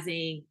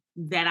realizing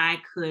that I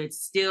could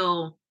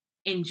still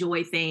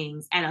enjoy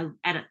things at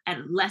a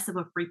less of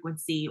a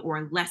frequency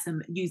or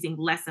using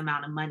less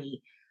amount of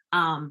money.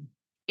 Um,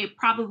 it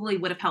probably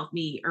would have helped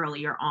me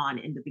earlier on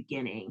in the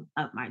beginning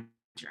of my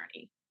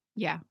journey.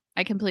 Yeah,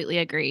 I completely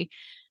agree.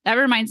 That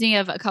reminds me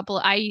of a couple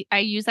I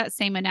use that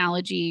same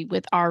analogy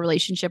with our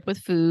relationship with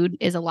food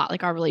is a lot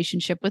like our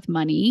relationship with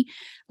money.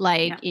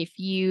 Like Yeah. if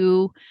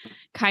you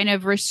kind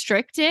of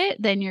restrict it,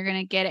 then you're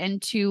going to get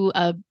into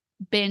a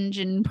binge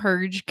and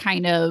purge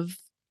kind of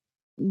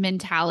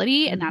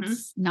mentality and Hmm.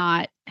 that's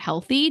not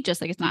healthy,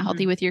 just like it's not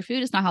healthy Hmm. with your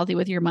food, it's not healthy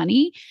with your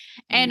money.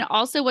 And Yeah.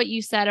 also what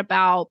you said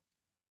about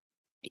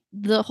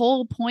the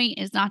whole point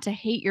is not to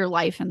hate your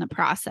life in the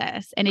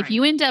process. And if Right.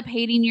 you end up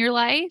hating your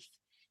life,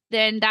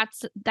 then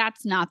that's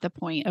not the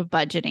point of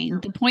budgeting. No.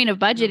 The point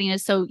of No. budgeting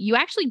is so you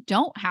actually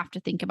don't have to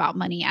think about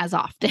money as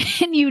often.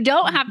 You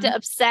don't have to Hmm.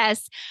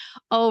 obsess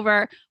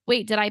over,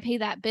 wait, did I pay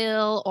that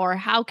bill? Or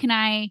how can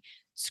I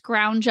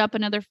scrounge up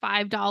another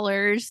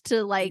 $5 to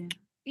Yeah. like,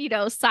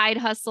 side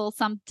hustle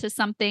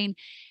something.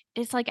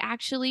 It's like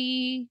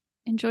actually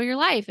enjoy your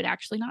life and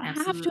actually not have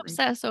to Absolutely.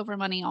 obsess over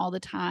money all the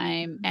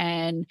time. Hmm.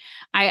 And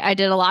I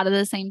did a lot of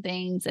the same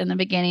things in the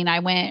beginning. I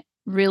went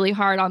really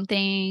hard on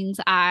things.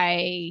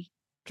 I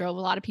drove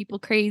a lot of people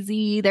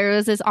crazy. There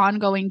was this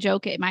ongoing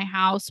joke at my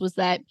house was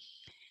that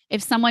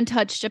if someone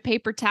touched a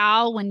paper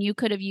towel when you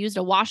could have used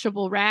a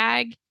washable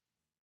rag,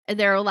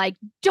 they're like,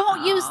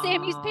 don't use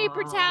Sammy's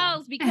paper Oh.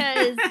 towels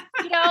because,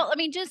 I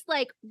mean, just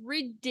like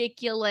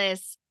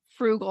ridiculous,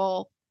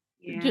 frugal,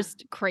 Yeah.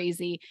 just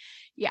crazy.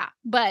 Yeah.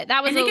 But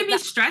that was And it a, can be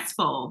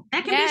stressful.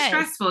 That can be yes.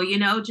 stressful,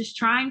 just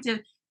trying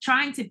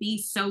to be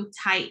so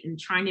tight and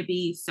trying to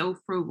be so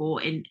frugal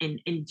and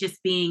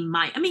just being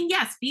I mean,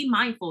 yes, be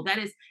mindful. That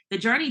is the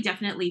journey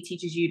definitely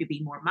teaches you to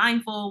be more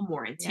mindful,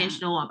 more Yeah.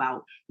 intentional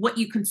about what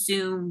you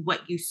consume,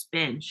 what you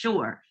spend,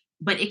 sure.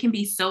 But it can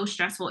be so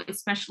stressful,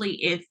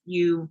 especially if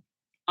you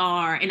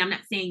are, and I'm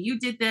not saying you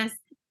did this,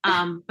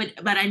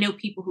 but I know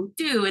people who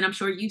do, and I'm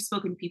sure you've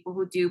spoken to people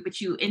who do, but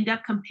you end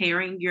up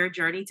comparing your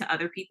journey to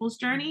other people's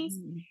journeys.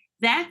 Mhm.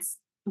 That's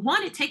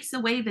one, it takes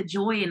away the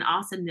joy and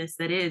awesomeness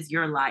that is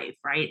your life,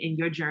 right? And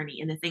your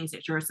journey and the things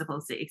that you're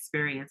supposed to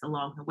experience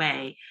along the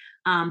way.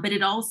 But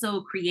it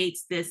also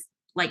creates this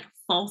like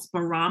false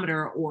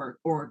barometer or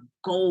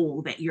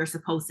goal that you're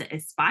supposed to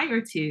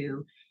aspire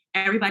to.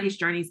 Everybody's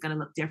journey is going to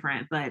look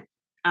different, but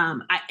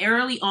I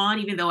early on,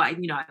 even though I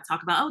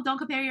talk about, oh, don't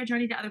compare your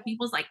journey to other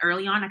people's, like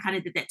early on, I kind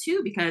of did that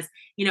too, because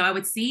I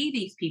would see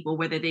these people,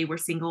 whether they were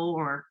single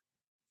or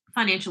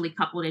financially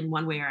coupled in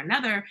one way or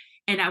another.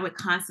 And I would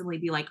constantly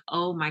be like,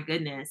 oh my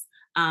goodness,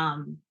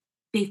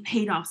 they've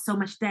paid off so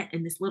much debt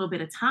in this little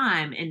bit of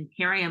time. And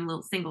here I am,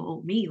 little single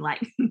old me,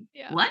 like,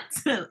 Yeah. what?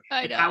 I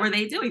Like, how know. are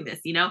they doing this?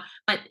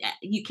 But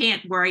you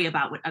can't worry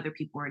about what other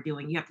people are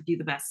doing. You have to do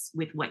the best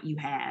with what you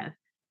have,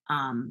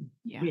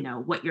 Yeah.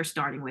 what you're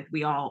starting with.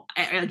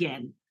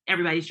 Again,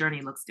 everybody's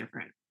journey looks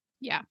different.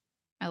 Yeah.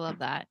 I love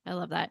that. I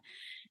love that.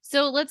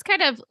 So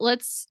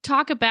let's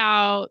talk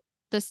about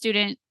the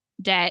student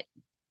debt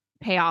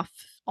pay off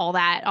all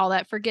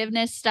that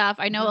forgiveness stuff.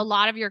 I know a Mhm,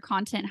 lot of your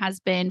content has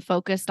been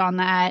focused on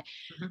that.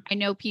 mhm. I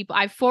know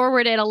I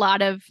forwarded a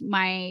lot of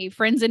my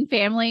friends and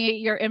family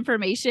your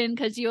information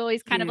because you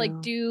always kind of like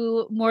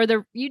You.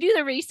 you do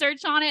the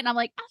research on it. And I'm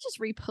like, I'll just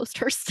repost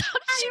her stuff.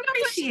 She I knows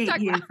what she's appreciate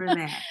talking you for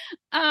about.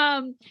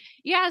 that.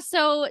 Yeah.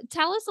 So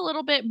tell us a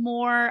little bit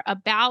more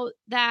about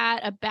that,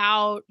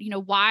 about,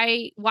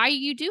 why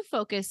you do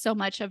focus so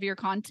much of your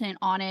content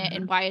on it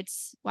and Mhm.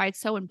 why it's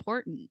so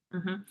important.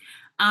 Mhm.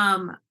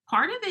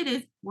 Part of it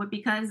is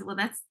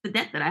that's the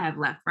debt that I have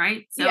left,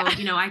 right? Yeah.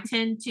 So, I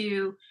tend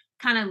to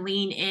kind of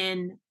lean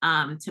in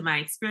to my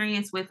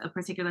experience with a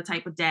particular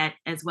type of debt,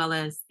 as well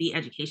as the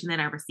education that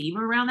I receive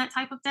around that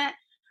type of debt.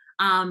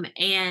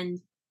 And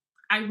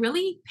I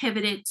really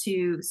pivoted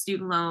to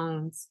student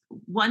loans.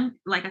 One,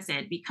 like I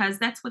said, because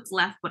that's what's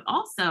left, but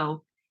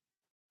also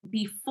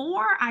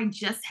before I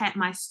just had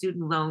my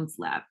student loans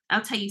left,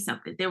 I'll tell you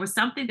something. There was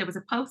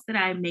a post that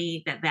I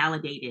made that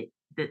validated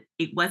that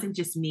it wasn't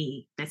just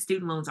me, that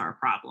student loans are a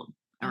problem.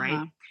 All right.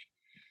 Uh-huh.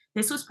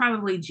 This was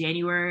probably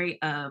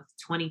January of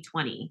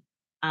 2020.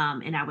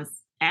 And I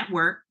was at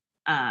work.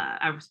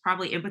 I was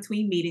probably in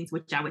between meetings,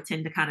 which I would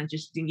tend to kind of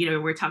just,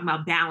 we're talking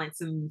about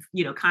balance and,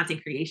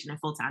 content creation and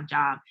full time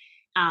job.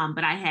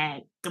 But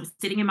I was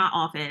sitting in my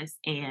office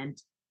and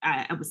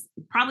I was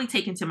probably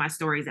taken to my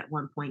stories at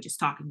one point, just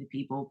talking to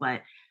people,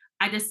 but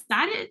I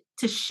decided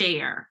to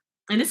share.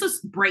 And this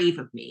was brave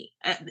of me,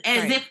 as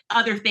Right. if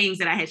other things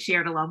that I had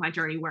shared along my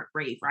journey weren't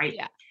brave, right?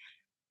 Yeah.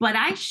 But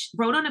I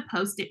wrote on a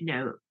Post-it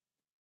note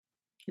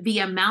the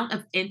amount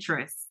of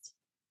interest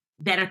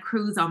that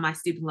accrues on my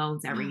student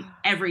loans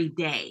every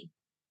day.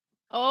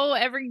 Oh,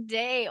 every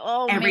day.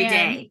 Oh, Every man.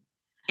 day.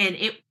 And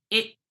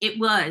it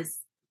was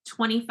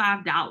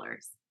 $25.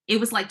 It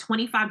was like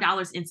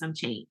 $25 and some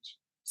change.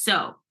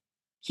 So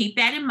keep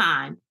that in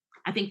mind.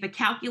 I think the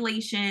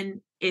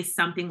calculation is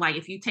something like,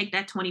 if you take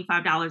that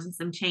 $25 and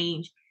some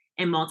change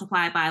and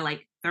multiply it by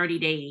like 30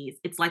 days,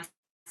 it's like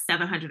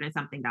 700 and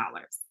something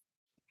dollars.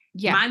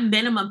 Yeah. My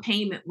minimum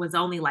payment was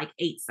only like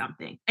 8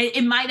 something.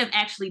 It might have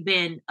actually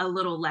been a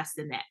little less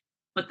than that.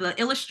 But the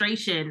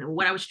illustration,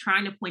 what I was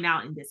trying to point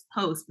out in this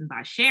post and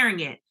by sharing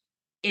it,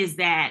 is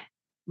that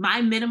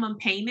my minimum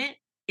payment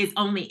is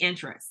only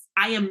interest.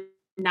 I am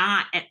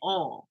not at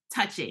all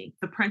touching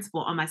the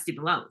principal on my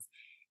student loans.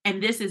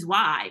 And this is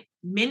why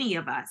many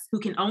of us who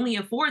can only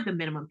afford the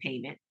minimum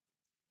payment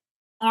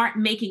aren't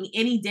making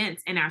any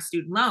dents in our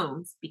student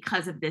loans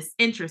because of this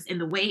interest and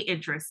the way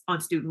interest on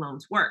student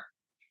loans work.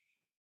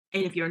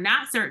 And if you're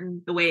not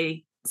certain the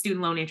way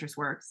student loan interest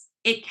works,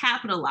 it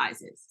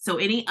capitalizes. So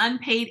any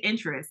unpaid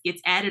interest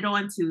gets added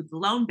on to the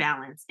loan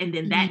balance, and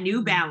then that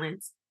new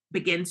balance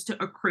begins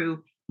to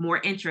accrue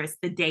more interest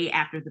the day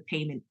after the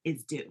payment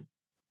is due.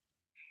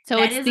 So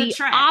That it's is the a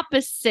trap.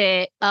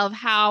 opposite of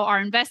how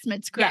our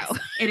investments grow. Yes,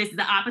 it is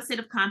the opposite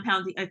of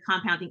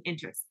compounding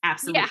interest.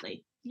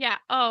 Absolutely. Yeah.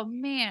 Oh,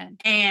 man.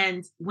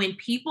 And when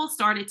people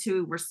started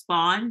to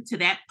respond to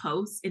that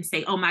post and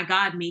say, oh my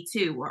God, me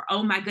too, or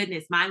oh my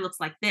goodness, mine looks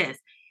like this,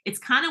 it's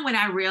kind of when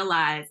I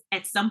realized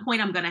at some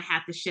point I'm going to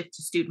have to shift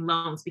to student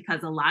loans,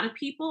 because a lot of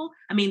people,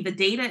 I mean, the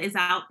data is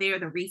out there,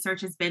 the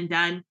research has been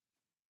done.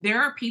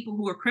 There are people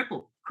who are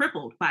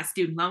crippled by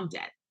student loan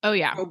debt. Oh,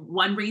 yeah. For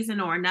one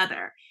reason or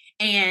another.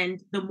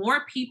 And the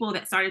more people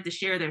that started to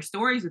share their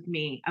stories with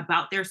me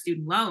about their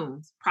student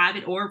loans,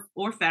 private or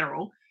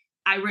federal,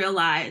 I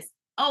realized,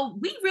 oh,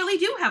 we really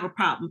do have a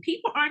problem.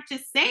 People aren't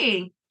just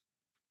saying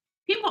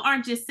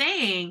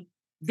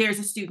there's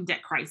a student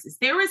debt crisis.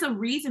 There is a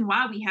reason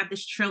why we have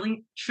this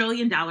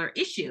trillion dollar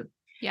issue.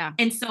 Yeah.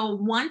 And so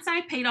once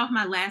I paid off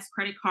my last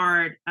credit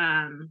card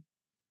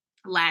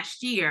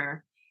last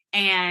year,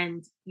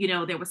 and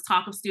there was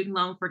talk of student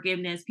loan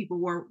forgiveness, people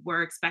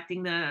were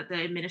expecting the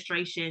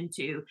administration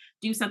to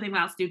do something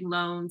about student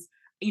loans.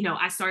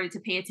 I started to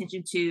pay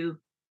attention to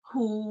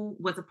who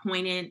was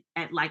appointed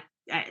at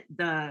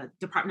the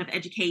Department of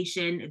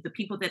Education, the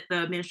people that the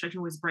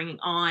administration was bringing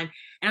on. And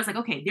I was like,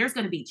 okay, there's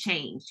going to be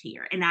change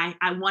here. And I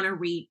want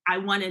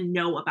to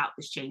know about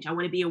this change. I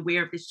want to be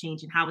aware of this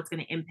change and how it's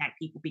going to impact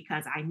people,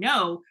 because I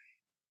know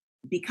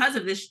because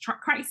of this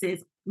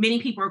crisis,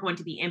 many people are going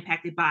to be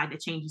impacted by the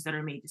changes that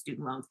are made to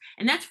student loans.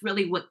 And that's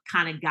really what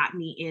kind of got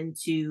me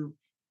into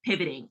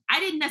pivoting. I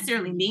didn't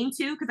necessarily mean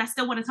to, because I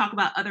still want to talk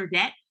about other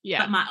debt,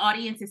 but my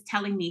audience is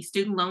telling me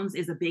student loans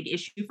is a big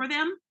issue for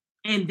them.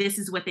 And this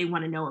is what they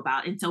want to know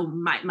about. And so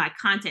my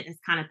content has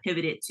kind of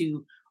pivoted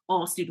to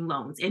all student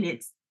loans, and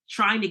it's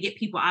trying to get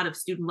people out of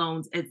student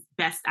loans as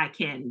best I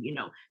can,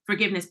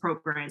 forgiveness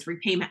programs,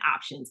 repayment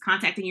options,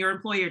 contacting your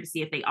employer to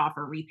see if they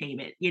offer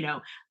repayment,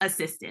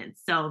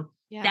 assistance. So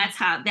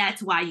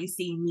that's why you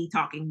see me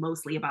talking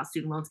mostly about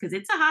student loans, because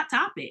it's a hot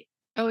topic.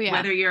 Oh, yeah.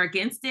 Whether you're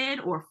against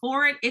it or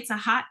for it, it's a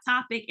hot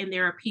topic. And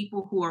there are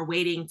people who are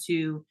waiting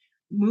to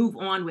move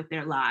on with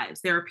their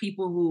lives. There are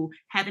people who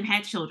haven't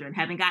had children,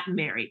 haven't gotten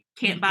married,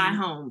 can't buy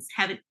homes,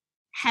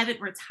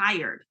 haven't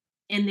retired,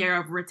 and they're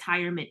of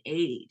retirement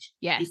age,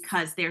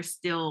 because they're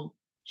still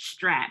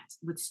strapped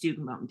with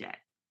student loan debt.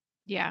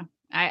 Yeah.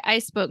 I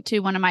spoke to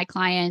one of my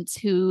clients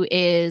who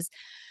is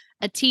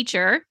a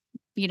teacher,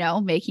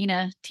 making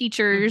a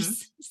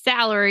teacher's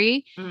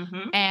salary.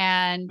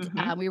 And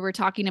we were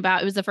talking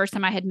about, it was the first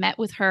time I had met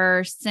with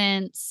her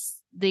since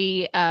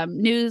the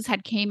news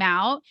had came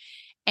out.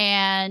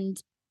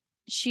 And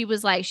she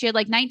was like, she had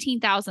like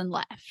 19,000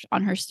 left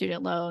on her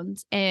student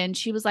loans. And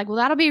she was like, well,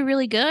 that'll be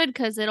really good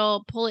because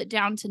it'll pull it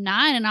down to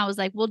 9. And I was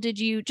like, well, did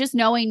you, just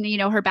knowing,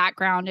 her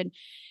background and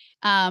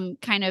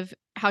kind of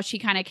how she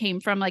kind of came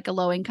from like a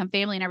low income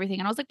family and everything.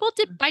 And I was like, well,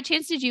 by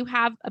chance, did you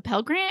have a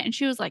Pell Grant? And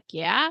she was like,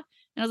 yeah. And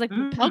I was like,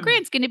 well, Pell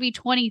Grant's going to be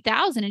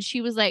 20,000. And she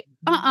was like,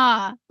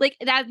 like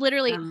that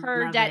literally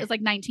her debt is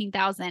like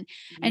 19,000.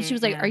 And she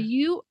was like, are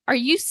you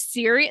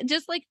serious?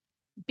 Just like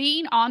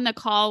being on the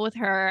call with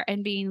her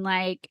and being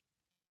like,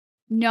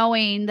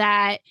 knowing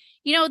that,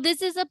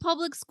 this is a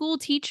public school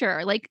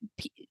teacher, like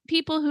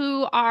people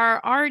who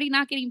are already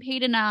not getting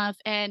paid enough.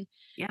 And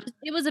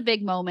it was a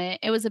big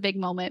moment.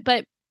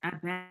 But I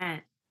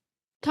bet.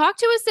 Talk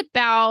to us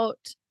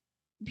about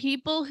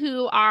people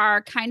who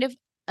are kind of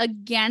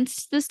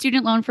against the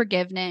student loan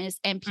forgiveness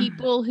and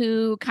people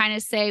who kind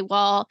of say,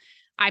 well,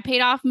 I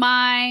paid off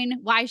mine.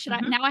 Why should I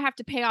now I have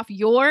to pay off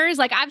yours?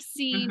 Like I've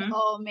seen,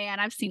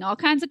 I've seen all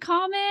kinds of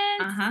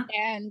comments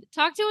and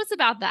talk to us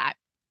about that.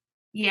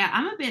 Yeah,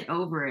 I'm a bit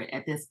over it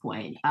at this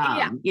point,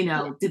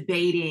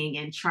 debating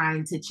and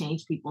trying to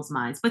change people's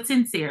minds. But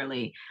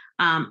sincerely,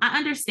 I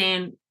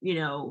understand,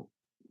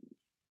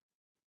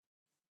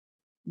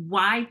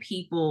 why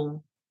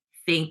people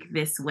think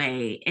this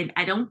way. And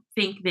I don't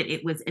think that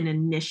it was an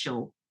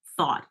initial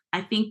thought.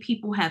 I think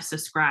people have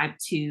subscribed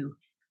to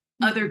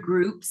other Mhm.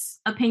 groups'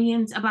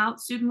 opinions about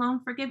student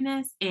loan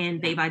forgiveness, and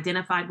Yeah. they've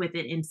identified with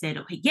it and said,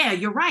 okay, yeah,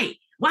 you're right.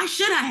 Why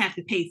should I have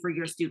to pay for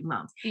your student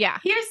loans? Yeah.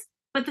 Here's,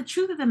 but the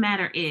truth of the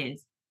matter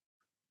is,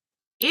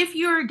 if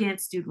you're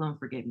against student loan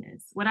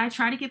forgiveness, what I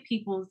try to get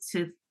people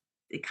to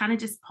kind of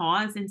just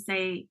pause and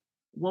say,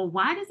 well,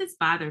 why does this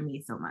bother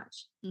me so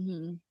much?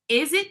 Hmm.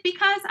 Is it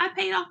because I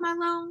paid off my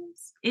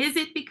loans? Is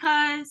it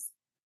because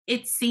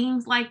it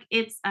seems like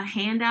it's a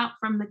handout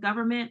from the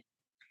government?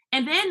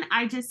 And then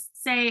I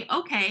just say,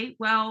 okay,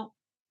 well,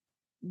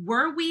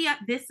 were we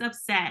this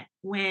upset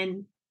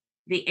when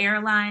the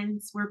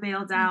airlines were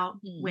bailed out,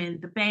 Hmm. when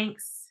the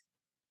banks,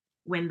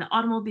 when the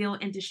automobile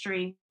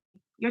industry,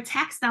 your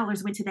tax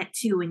dollars went to that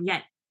too, and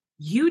yet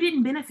you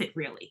didn't benefit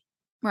really.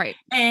 Right.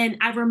 And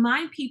I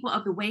remind people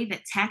of the way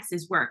that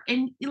taxes work.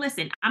 And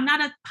listen, I'm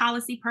not a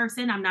policy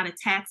person, I'm not a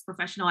tax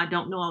professional, I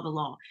don't know all the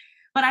law.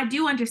 But I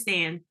do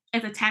understand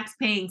as a tax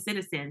paying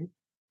citizen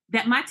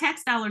that my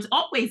tax dollars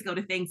always go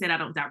to things that I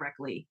don't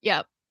directly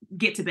Yep.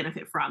 get to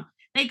benefit from.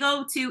 They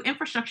go to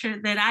infrastructure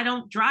that I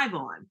don't drive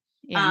on.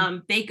 Yeah.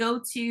 They go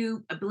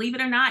to, believe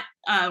it or not,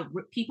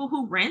 people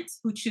who rent,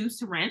 who choose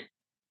to rent.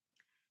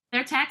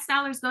 Their tax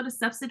dollars go to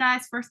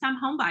subsidize first time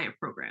homebuyer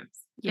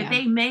programs that Yeah.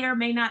 they may or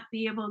may not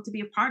be able to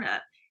be a part of.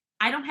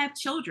 I don't have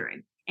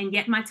children, and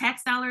yet my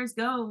tax dollars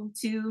go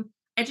to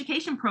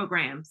education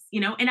programs,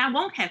 and I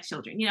won't have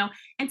children,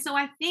 And so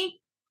I think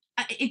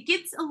it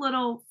gets a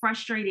little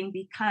frustrating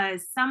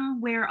because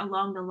somewhere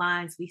along the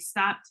lines, we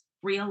stopped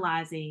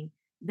realizing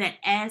that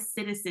as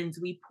citizens,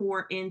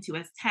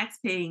 as tax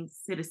paying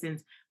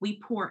citizens, we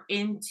pour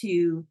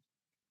into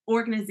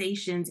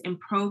organizations and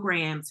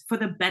programs for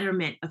the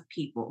betterment of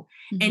people.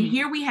 And Hmm.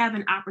 here we have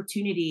an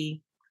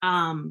opportunity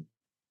um,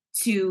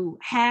 to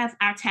have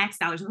our tax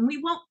dollars. And we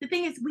won't, the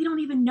thing is, we don't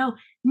even know.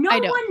 No I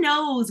know. one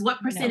knows what I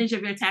know. percentage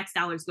of your tax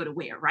dollars go to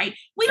where, right?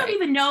 We don't Right.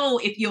 even know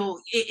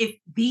if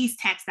these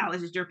tax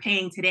dollars that you're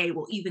paying today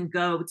will even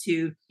go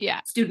to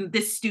Yeah.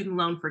 student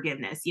loan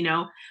forgiveness,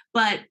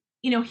 But,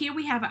 here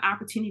we have an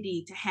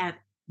opportunity to have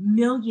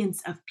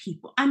millions of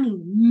people, I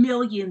mean,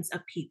 millions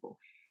of people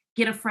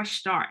get a fresh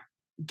start,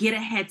 get a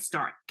head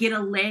start, get a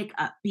leg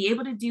up, be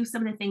able to do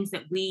some of the things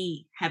that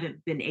we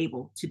haven't been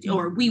able to do,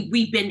 or Mhm.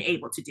 we've been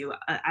able to do,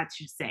 I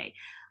should say.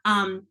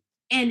 Um,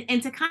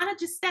 and to kind of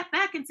just step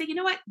back and say, you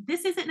know what,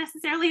 this isn't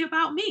necessarily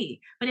about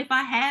me, but if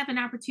I have an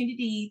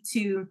opportunity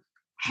to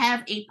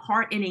have a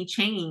part in a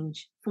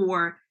change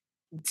for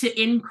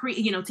to increase,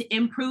 to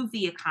improve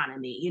the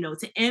economy,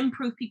 to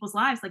improve people's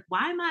lives, like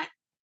why am I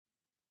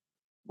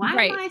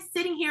Right.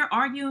 sitting here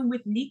arguing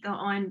with Nika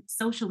on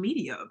social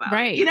media about it?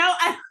 Right. I know.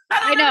 I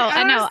I don't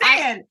know.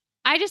 understand.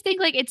 I just think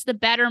like it's the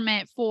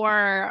betterment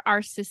for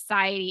our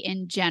society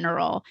in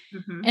general.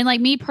 Hmm. And like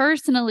me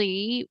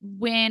personally,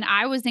 when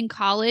I was in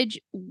college,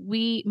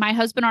 my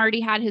husband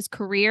already had his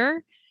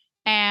career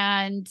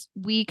and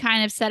we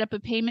kind of set up a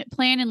payment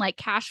plan and like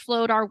cash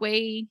flowed our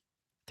way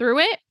through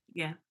it.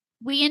 Yeah.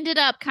 We ended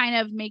up kind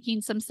of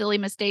making some silly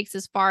mistakes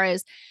as far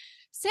as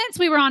since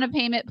we were on a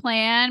payment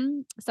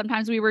plan,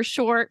 sometimes we were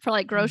short for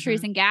like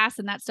groceries Hmm. and gas,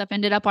 and that stuff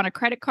ended up on a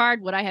credit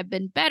card. Would I have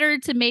been better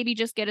to maybe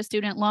just get a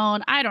student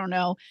loan? I don't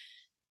know.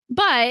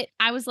 But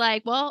I was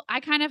like, well,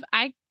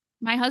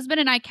 my husband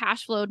and I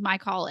cash flowed my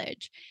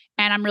college,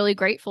 and I'm really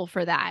grateful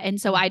for that.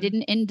 And so I Hmm.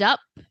 didn't end up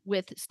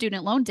with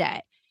student loan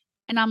debt.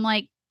 And I'm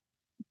like,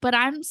 but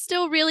I'm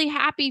still really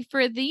happy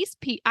for these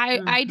people.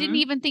 I didn't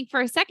Hmm. even think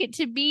for a second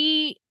to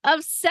be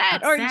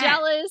upset or Upset.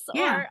 jealous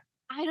Yeah. or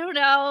I don't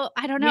know.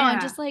 I don't know. I'm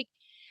Yeah. just like,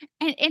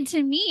 and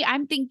to me,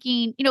 I'm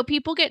thinking,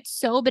 people get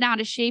so bent out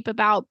of shape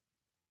about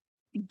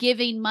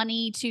giving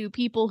money to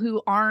people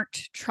who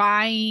aren't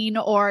trying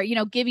or,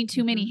 giving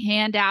too Hmm. many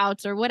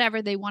handouts or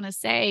whatever they want to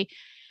say.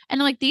 And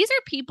I'm like, these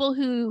are people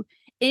who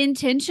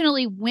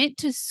intentionally went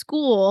to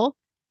school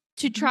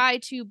to Hmm. try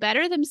to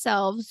better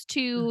themselves,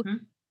 Hmm.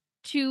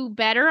 to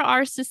better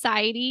our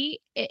society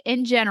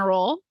in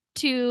general,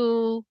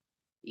 to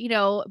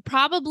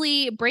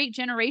probably break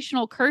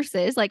generational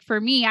curses. Like for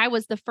me, I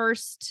was a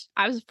first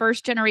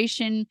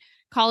generation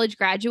college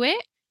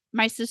graduate.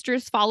 My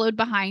sisters followed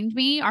behind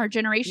me. Our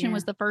generation Yeah.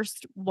 was the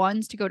first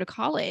ones to go to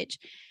college.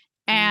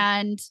 Yeah.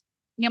 And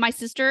my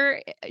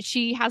sister,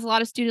 she has a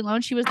lot of student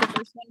loans. She was the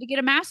first one to get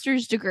a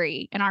master's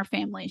degree in our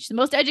family. She's the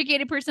most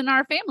educated person in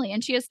our family,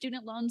 and she has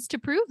student loans to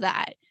prove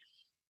that.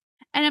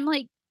 And I'm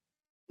like,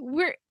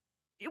 we're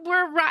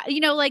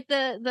like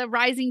the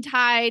rising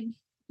tide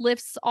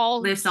lifts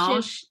all Lifts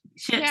all ships.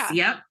 ships. Yeah.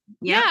 Yep.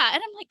 Yep. Yeah,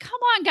 and I'm like, "Come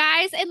on,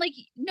 guys." And like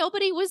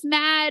nobody was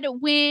mad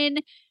when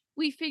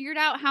we figured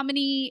out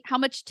how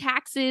much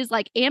taxes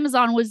like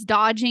Amazon was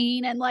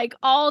dodging and like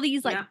all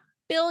these like Yep.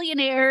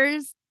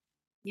 billionaires.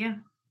 Yeah.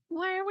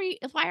 Why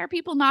are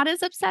people not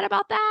as upset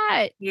about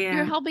that? You're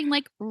Yeah. helping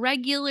like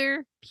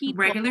people.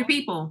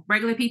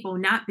 Regular people,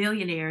 not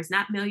billionaires,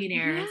 not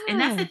millionaires. And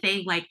that's Yeah. the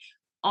thing. Like,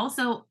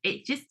 also,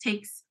 it just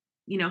takes,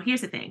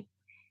 here's the thing,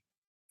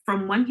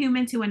 from one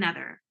human to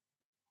another,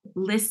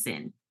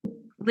 listen,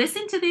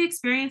 listen to the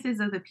experiences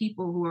of the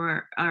people who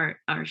are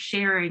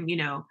sharing,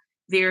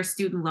 their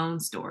student loan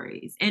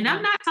stories. And I'm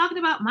Yeah. not talking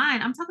about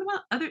mine. I'm talking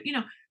about other,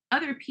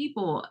 other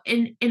people.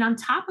 And on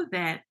top of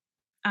that,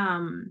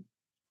 um,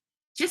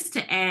 just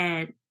to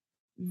add,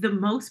 the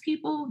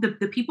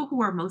people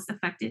who are most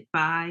affected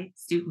by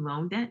student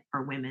loan debt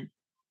are women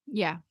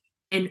Yeah.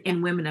 Yeah.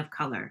 and women of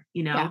color,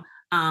 Yeah.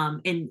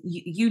 and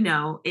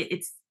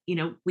it's,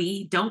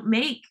 we don't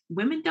make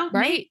women don't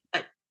make Right.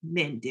 what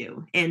men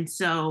do. And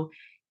so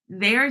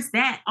there's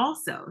that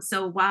also.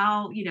 So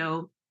while,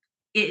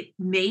 it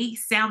may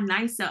sound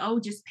nice to, oh,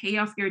 just pay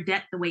off your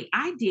debt the way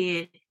I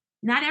did.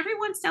 Not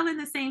everyone's telling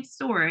the same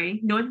story,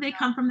 nor do they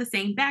come from the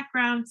same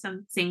background,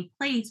 some same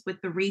place with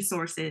the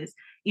resources,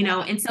 Yeah.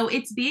 and so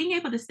it's being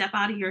able to step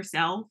out of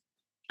yourself,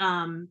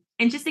 and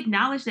just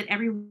acknowledge that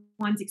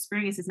everyone's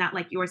experience is not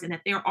like yours, and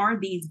that there are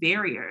these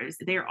barriers,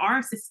 there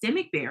are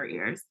systemic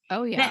barriers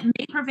Oh, yeah. that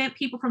may prevent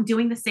people from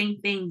doing the same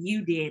thing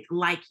you did,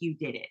 like you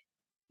did it.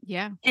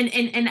 Yeah. And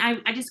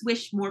I just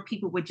wish more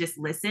people would just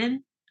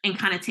listen and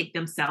kind of take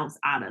themselves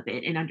out of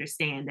it and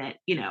understand that,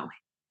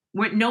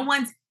 we're no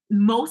one's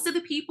most of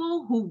the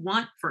people who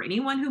want, for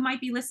anyone who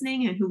might be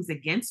listening and who's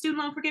against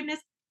student loan forgiveness,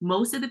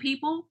 most of the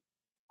people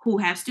who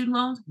have student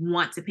loans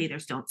want to pay their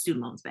student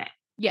loans back.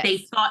 They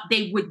Yes. thought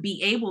they would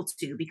be able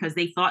to because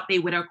they thought they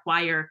would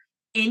acquire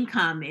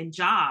income and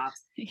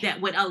jobs Yeah.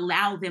 that would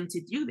allow them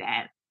to do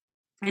that.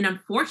 And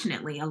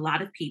unfortunately, a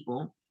lot of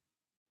people,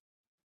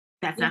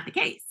 that's Yeah. not the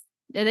case.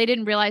 They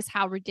didn't realize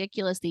how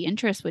ridiculous the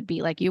interest would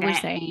be, like you were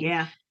That, saying.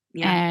 yeah,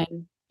 yeah,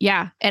 And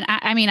yeah, and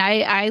I mean,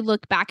 I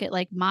look back at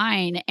like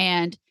mine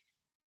and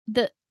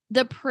the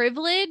the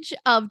privilege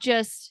of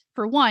just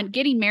for one,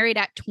 getting married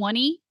at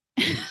 20,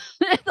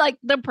 like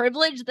the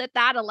privilege that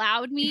that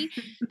allowed me,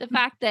 the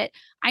fact that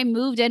I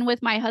moved in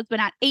with my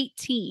husband at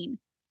 18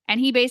 and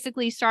he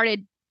basically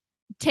started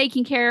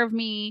taking care of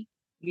me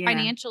yeah.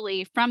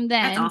 financially from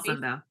That's then.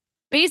 awesome though.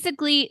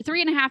 Basically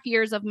 3.5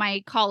 years of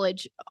my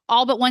college,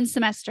 all but one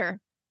semester.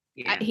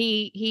 Yeah.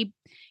 He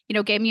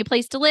gave me a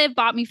place to live,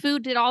 bought me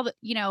food, did all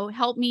the,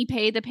 helped me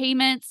pay the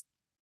payments.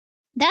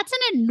 That's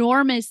an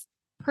enormous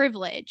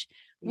privilege.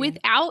 Yeah.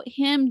 Without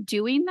him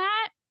doing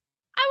that,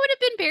 I would have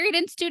been buried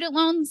in student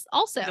loans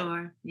also.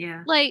 Sure.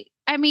 Yeah. Like,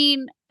 I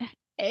mean,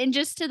 and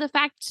just to the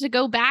fact to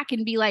go back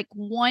and be like,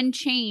 one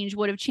change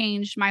would have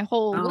changed my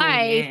whole Oh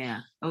life.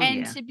 yeah. Oh And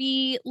yeah. to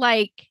be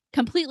like,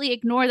 completely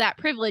ignore that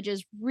privilege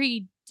is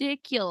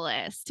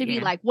ridiculous. To be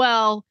Yeah. like,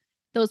 well,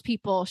 those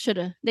people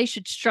they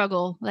should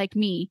struggle like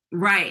me.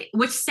 Right.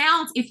 Which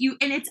sounds, if you,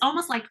 and it's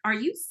almost like, are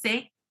you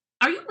sick?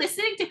 Are you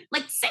listening to,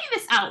 like, say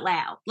this out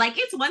loud? Like,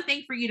 it's one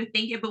thing for you to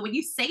think it, but when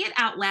you say it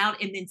out loud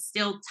and then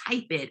still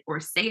type it or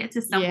say it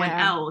to someone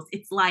Yeah. else,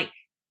 it's like,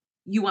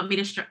 you want me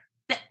to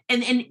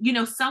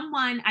and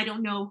someone, I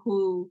don't know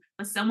who,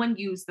 but someone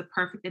used the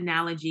perfect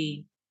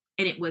analogy,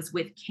 and it was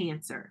with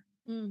cancer.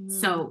 Mhm.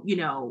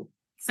 So,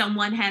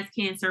 someone has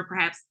cancer,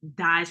 perhaps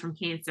dies from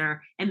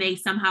cancer, and they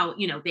somehow,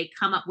 they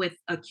come up with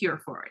a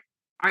cure for it.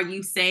 Are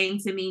you saying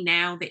to me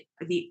now that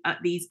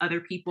these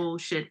other people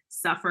should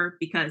suffer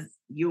because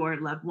your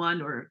loved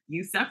one or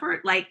you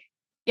suffered? Like,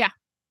 Yeah.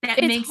 that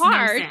It's makes no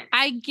hard. sense.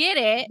 I get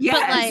it, but,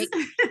 Yes.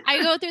 like,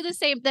 I go through the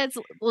same that's,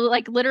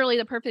 like, literally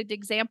the perfect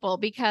example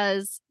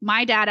because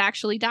my dad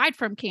actually died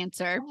from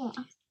cancer, Oh,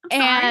 I'm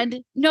sorry.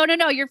 and no, no,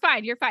 no, you're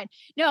fine, you're fine.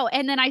 No,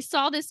 and then I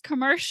saw this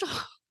commercial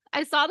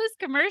I saw this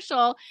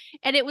commercial,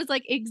 and it was,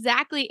 like,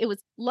 it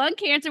was lung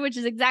cancer, which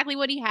is exactly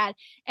what he had,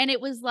 and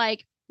it was,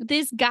 like,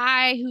 this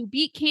guy who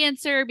beat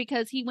cancer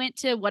because he went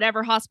to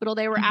whatever hospital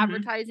they were Hmm.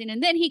 advertising,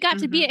 and then he got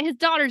to be Hmm. at his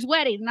daughter's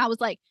wedding, and I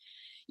was like,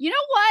 "You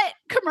know what?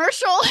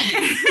 Commercial."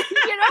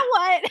 You know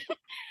what?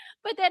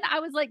 But then I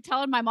was, like,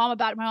 telling my mom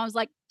about it. My mom was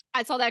like,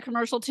 "I saw that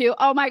commercial too.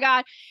 Oh my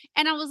god."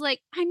 And I was like,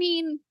 I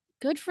mean,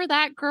 good for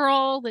that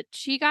girl that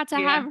she got to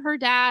have Yeah. her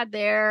dad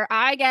there,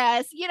 I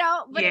guess,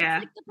 but it's, Yeah.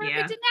 like, the perfect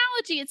Yeah.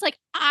 analogy. It's like,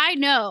 I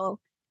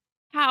know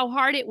how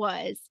hard it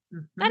was.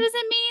 That Hmm.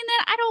 doesn't mean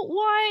that I don't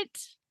want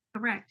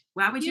Correct.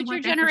 Why would you future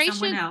want that for someone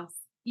generations.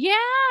 else?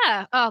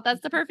 Yeah. Oh,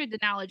 that's the Mhm. perfect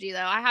analogy, though.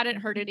 Mhm.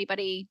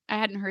 I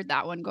hadn't heard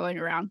that one going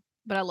around,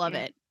 but I love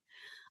Yeah. it.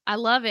 I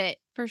love it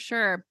for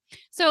sure.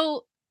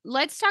 So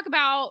let's talk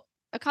about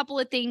a couple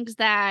of things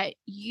that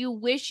you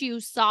wish you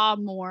saw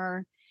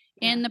more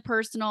Yeah. in the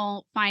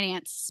personal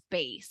finance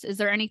space. Is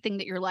there anything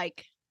that you're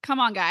like, come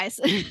on, guys?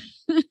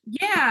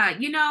 Yeah,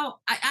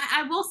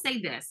 I will say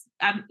this.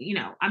 I'm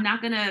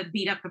not gonna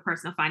beat up the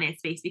personal finance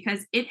space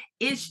because it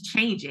is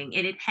changing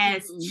and it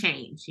has Mhm.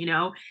 changed.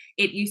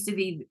 It used to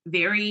be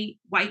very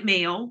white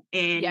male,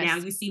 and now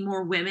Yes. you see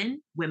more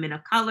women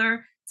of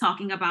color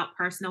talking about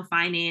personal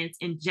finance,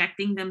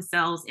 injecting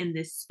themselves in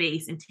this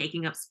space and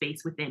taking up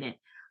space within it,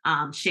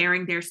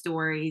 sharing their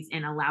stories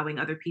and allowing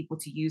other people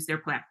to use their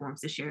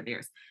platforms to share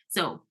theirs.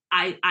 So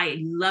I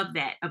love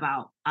that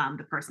about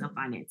the personal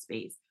finance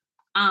space.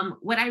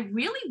 What I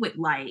really would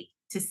like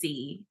to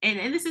see,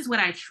 and this is what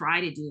I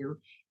try to do,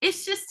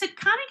 is just to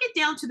kind of get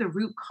down to the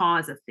root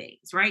cause of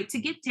things, right? To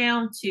get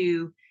down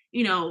to,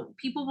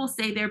 people will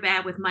say they're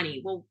bad with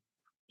money. Well,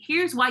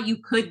 here's why you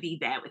could be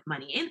bad with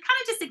money, and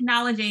kind of just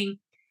acknowledging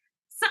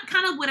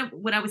kind of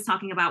what I was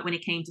talking about when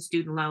it came to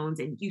student loans,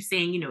 and you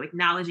saying,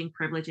 acknowledging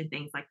privilege and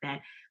things like that.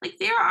 Like,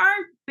 there are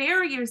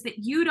barriers that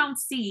you don't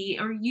see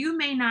or you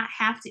may not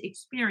have to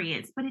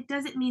experience, but it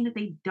doesn't mean that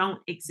they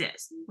don't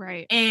exist.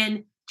 Right.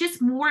 And just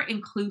more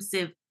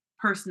inclusive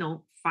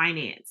personal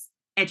finance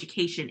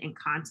education and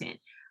content.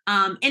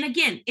 And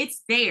again,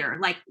 it's there.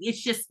 Like,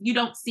 it's just, you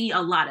don't see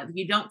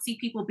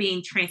people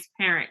being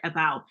transparent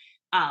about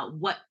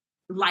what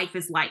life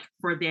is like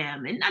for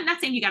them. And I'm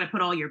not saying you got to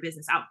put all your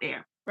business out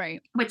there,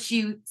 Right. but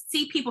you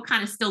see people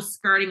kind of still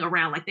skirting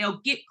around. Like, they'll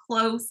get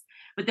close,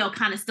 but they'll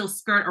kind of still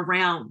skirt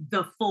around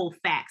the full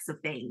facts of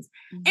things.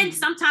 And Mhm.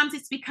 sometimes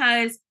it's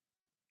because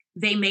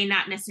they may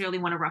not necessarily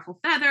want to ruffle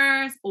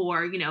feathers,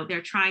 or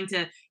they're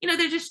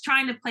just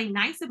trying to play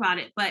nice about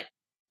it. But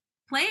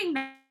playing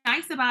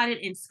nice about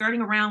it and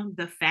skirting around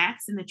the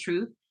facts and the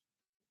truth,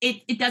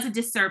 it does a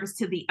disservice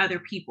to the other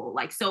people.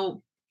 Like,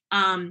 so,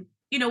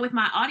 with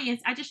my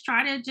audience, I just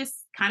try to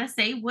just kind of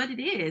say what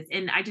it is.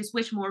 And I just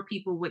wish more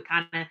people would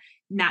kind of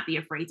not be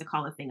afraid to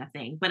call a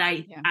thing. But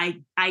I Yeah.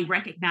 I I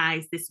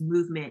recognize this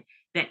movement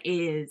that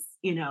is,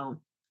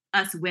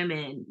 us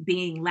women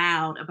being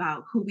loud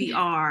about who we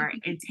are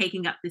and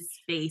taking up this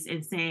space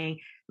and saying,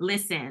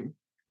 listen,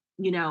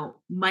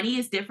 money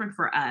is different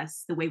for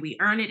us. The way we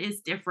earn it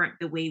is different.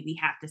 The way we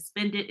have to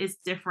spend it is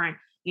different.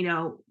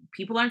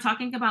 People aren't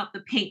talking about the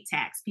paint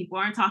tax. People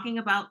aren't talking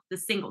about the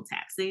single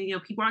tax.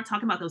 People aren't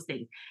talking about those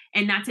things.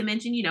 And not to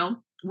mention,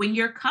 when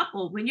you're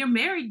coupled, when you're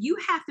married, you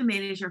have to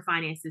manage your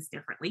finances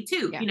differently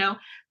too, Yeah.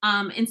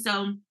 And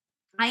so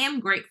I am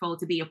grateful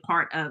to be a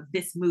part of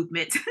this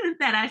movement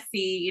that I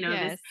see, this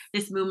Yes.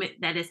 this movement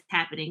that is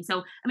happening.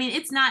 So, I mean,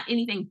 it's not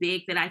anything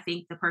big that I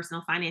think the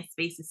personal finance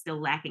space is still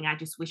lacking. I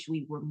just wish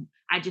we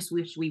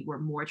were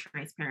more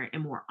transparent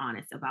and more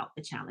honest about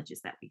the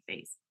challenges that we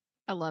face.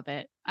 I love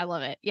it. I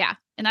love it. Yeah.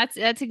 And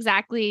that's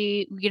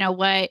exactly,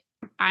 what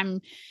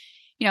I'm,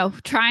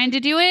 trying to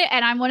do it.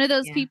 And I'm one of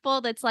those Yeah. people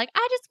that's like,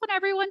 I just want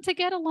everyone to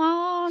get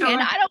along and Sure.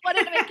 I don't want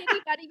it to make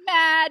anybody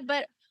mad,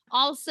 but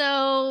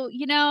also,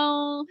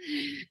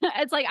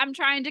 it's like I'm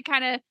trying to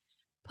kind of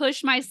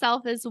push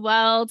myself as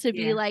well to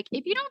be Yeah. like,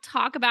 if you don't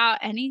talk about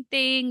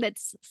anything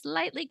that's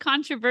slightly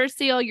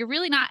controversial, you're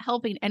really not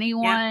helping Yep.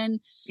 anyone.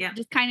 Yep.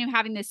 Just kind of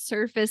having this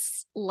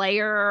surface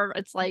layer.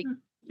 It's like, Mhm.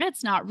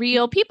 that's not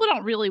real. People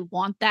don't really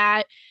want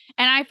that.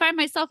 And I find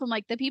myself, I'm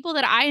like, the people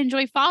that I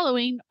enjoy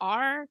following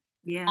are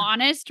Yeah.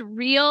 honest,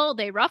 real,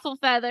 they ruffle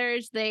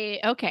feathers,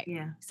 okay.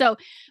 Yeah. So,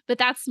 but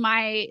that's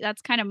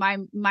kind of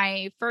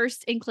my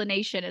first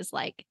inclination is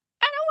like,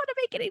 I don't want to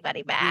make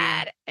anybody Yeah.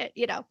 mad,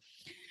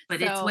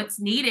 But it's So, what's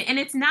needed, and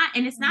it's not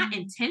mm,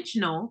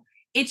 intentional.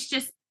 It's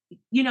just,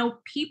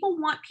 people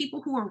want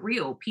people who are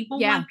real. People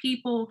yeah, want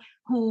people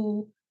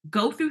who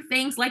go through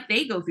things like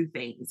they go through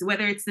things,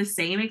 whether it's the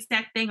same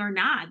exact thing or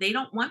not. They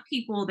don't want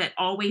people that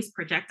always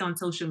project on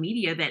social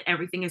media that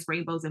everything is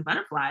rainbows and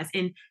butterflies.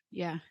 And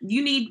yeah.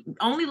 you need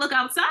only look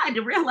outside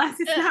to realize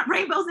it's Uh, not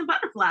rainbows and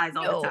butterflies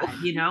all the no.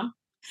 time.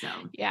 So,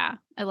 Yeah,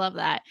 I love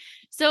that.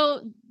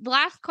 So, the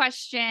last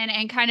question,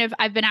 and kind of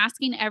I've been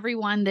asking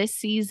everyone this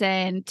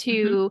season mhm,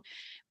 to,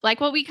 like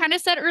what we kind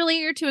of said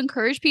earlier, to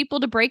encourage people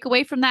to break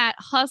away from that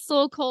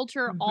hustle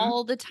culture mhm.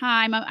 all the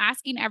time. I'm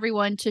asking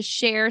everyone to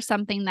share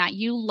something that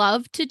you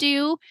love to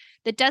do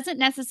that doesn't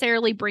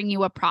necessarily bring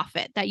you a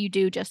profit, that you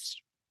do just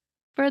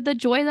for the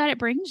joy that it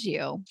brings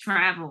you.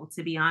 Travel,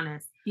 to be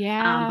honest. But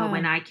Yeah.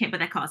 when I can't, but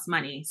that costs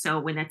money. So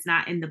when that's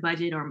not in the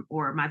budget,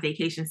 or my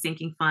vacation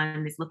sinking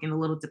fund is looking a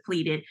little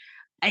depleted,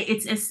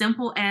 it's as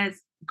simple as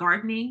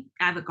gardening.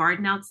 I have a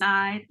garden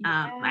outside.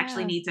 I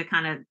actually Yeah. need to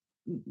kind of,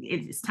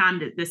 it's time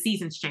to, the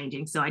season's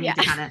changing. So I Yeah.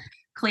 need to kind of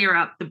clear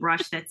up the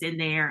brush that's in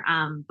there.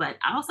 But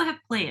I also have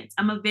plants.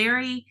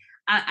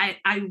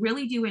 I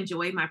really do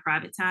enjoy my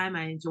private time.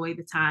 I enjoy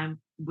the time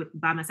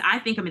by myself. I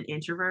think I'm an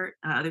introvert.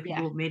 Other Yeah.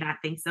 people may not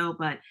think so,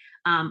 but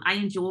I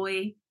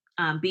enjoy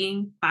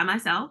being by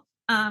myself.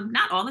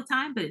 Not all the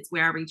time, but it's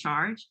where I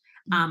recharge.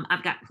 Mm.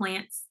 I've got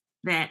plants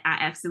that I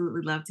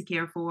absolutely love to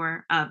care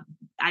for. I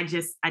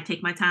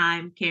take my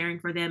time caring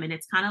for them, and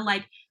it's kind of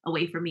like a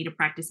way for me to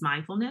practice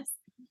mindfulness.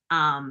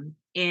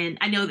 And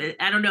I know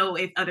that I don't know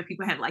if other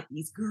people have like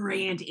these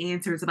grand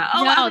answers about,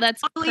 oh, I No, would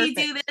that's totally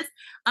do perfect. this.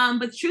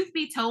 But truth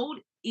be told,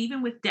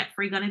 even with debt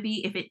free gonna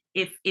be,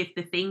 if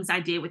the things I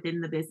did within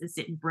the business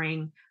didn't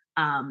bring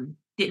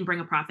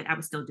a profit, I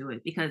would still do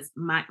it, because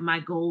my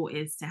goal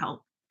is to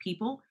help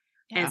people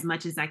Yeah. as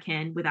much as I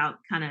can without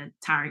kind of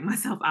tiring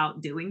myself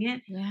out doing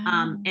it.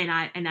 Yeah. And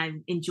I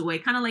enjoy,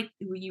 kind of like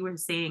what you were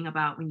saying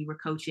about when you were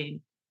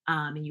coaching,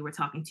 and you were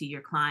talking to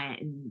your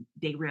client and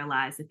they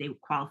realized that they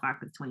would qualify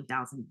for the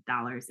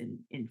 $20,000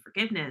 in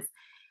forgiveness.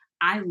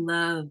 I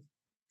love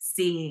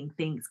seeing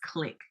things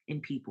click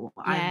in people.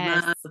 I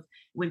Yes. love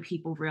when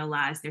people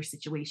realize their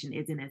situation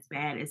isn't as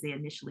bad as they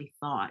initially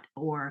thought,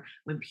 or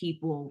when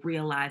people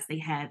realize they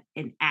have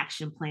an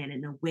action plan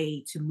and a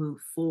way to move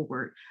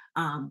forward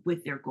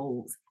with their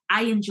goals.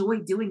 I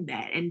enjoy doing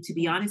that. And to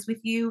be Yes. honest with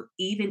you,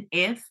 even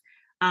if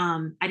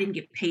I didn't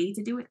get paid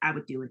to do it, I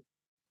would do it.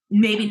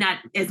 maybe not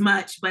as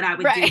much, but I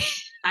would do. Right.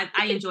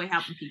 I enjoy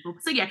helping people.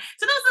 So yeah,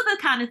 so those are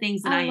the kind of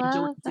things that I enjoy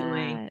love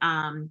doing.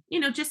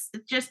 that.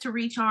 Just to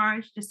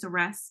recharge, just to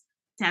rest,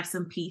 to have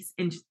some peace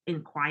and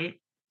quiet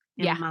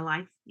in Yeah. my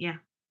life. Yeah.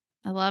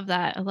 I love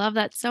that. I love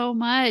that so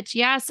much.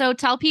 Yeah. So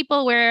tell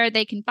people where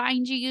they can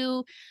find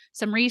you,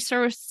 some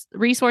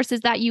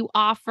resources that you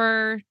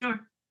offer, Sure.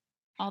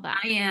 all that.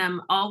 I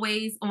am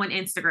always on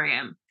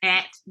Instagram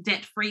at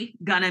debt free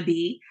gonna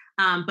be.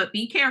 But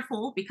be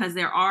careful because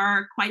there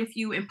are quite a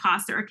few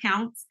imposter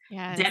accounts.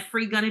 Yes. Debt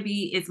free gonna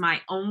be is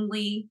my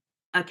only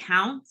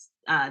account.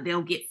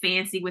 They'll get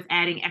fancy with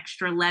adding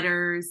extra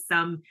letters,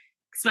 some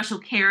special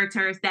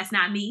characters. That's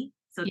not me.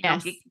 So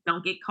Yes.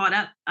 don't get caught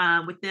up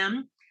with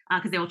them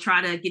because they will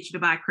try to get you to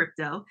buy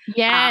crypto.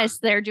 Yes,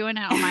 they're doing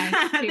it on mine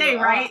too.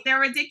 They're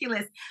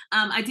ridiculous.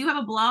 I do have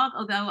a blog,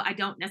 although I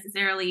don't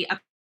necessarily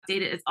update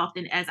it as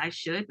often as I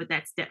should, but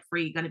that's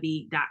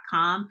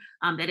debtfreegonnabe.com.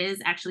 That is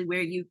actually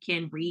where you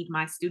can read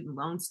my student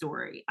loan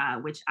story,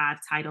 which I've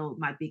titled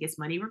My Biggest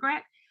Money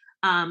Regret.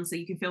 So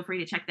you can feel free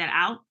to check that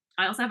out.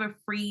 I also have a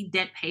free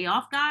debt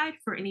payoff guide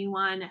for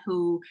anyone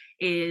who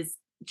is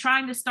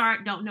trying to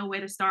start, don't know where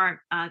to start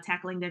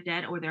tackling their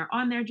debt, or they're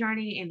on their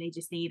journey and they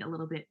just need a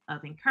little bit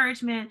of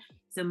encouragement,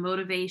 some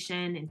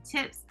motivation and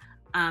tips.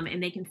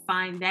 And they can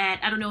find that.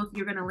 I don't know if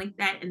you're going to link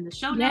that in the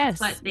show notes,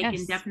 but they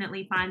can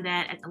definitely find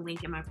that at the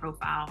link in my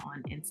profile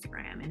on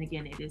Instagram. And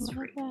again, it is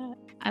free.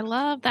 I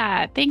love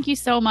that. Thank you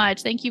so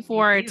much. Thank you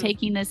for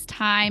taking this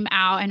time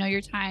out. I know your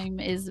time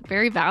is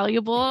very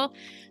valuable,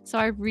 so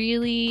I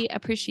really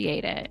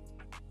appreciate it.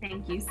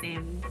 Thank you,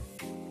 Sammy.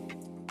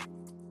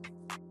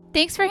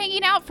 Thanks for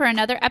hanging out for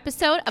another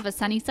episode of a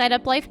Sunny Side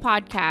Up Life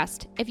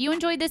podcast. If you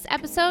enjoyed this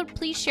episode,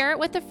 please share it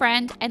with a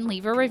friend and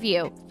leave a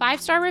review.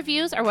 5-star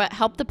reviews are what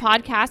help the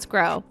podcast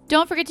grow.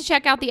 Don't forget to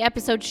check out the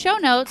episode show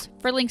notes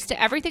for links to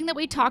everything that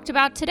we talked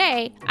about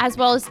today, as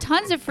well as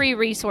tons of free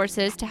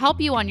resources to help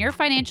you on your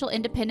financial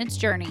independence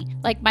journey,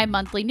 like my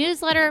monthly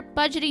newsletter,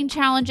 budgeting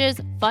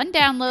challenges, fun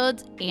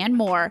downloads, and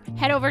more.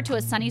 Head over to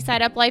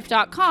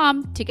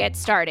asunnysideuplife.com to get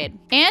started.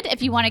 And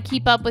if you want to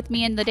keep up with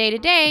me in the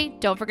day-to-day,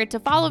 don't forget to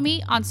follow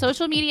me on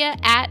social media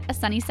at A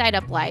Sunny Side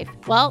Up Life.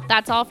 Well,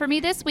 that's all for me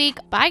this week.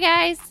 Bye,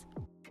 guys.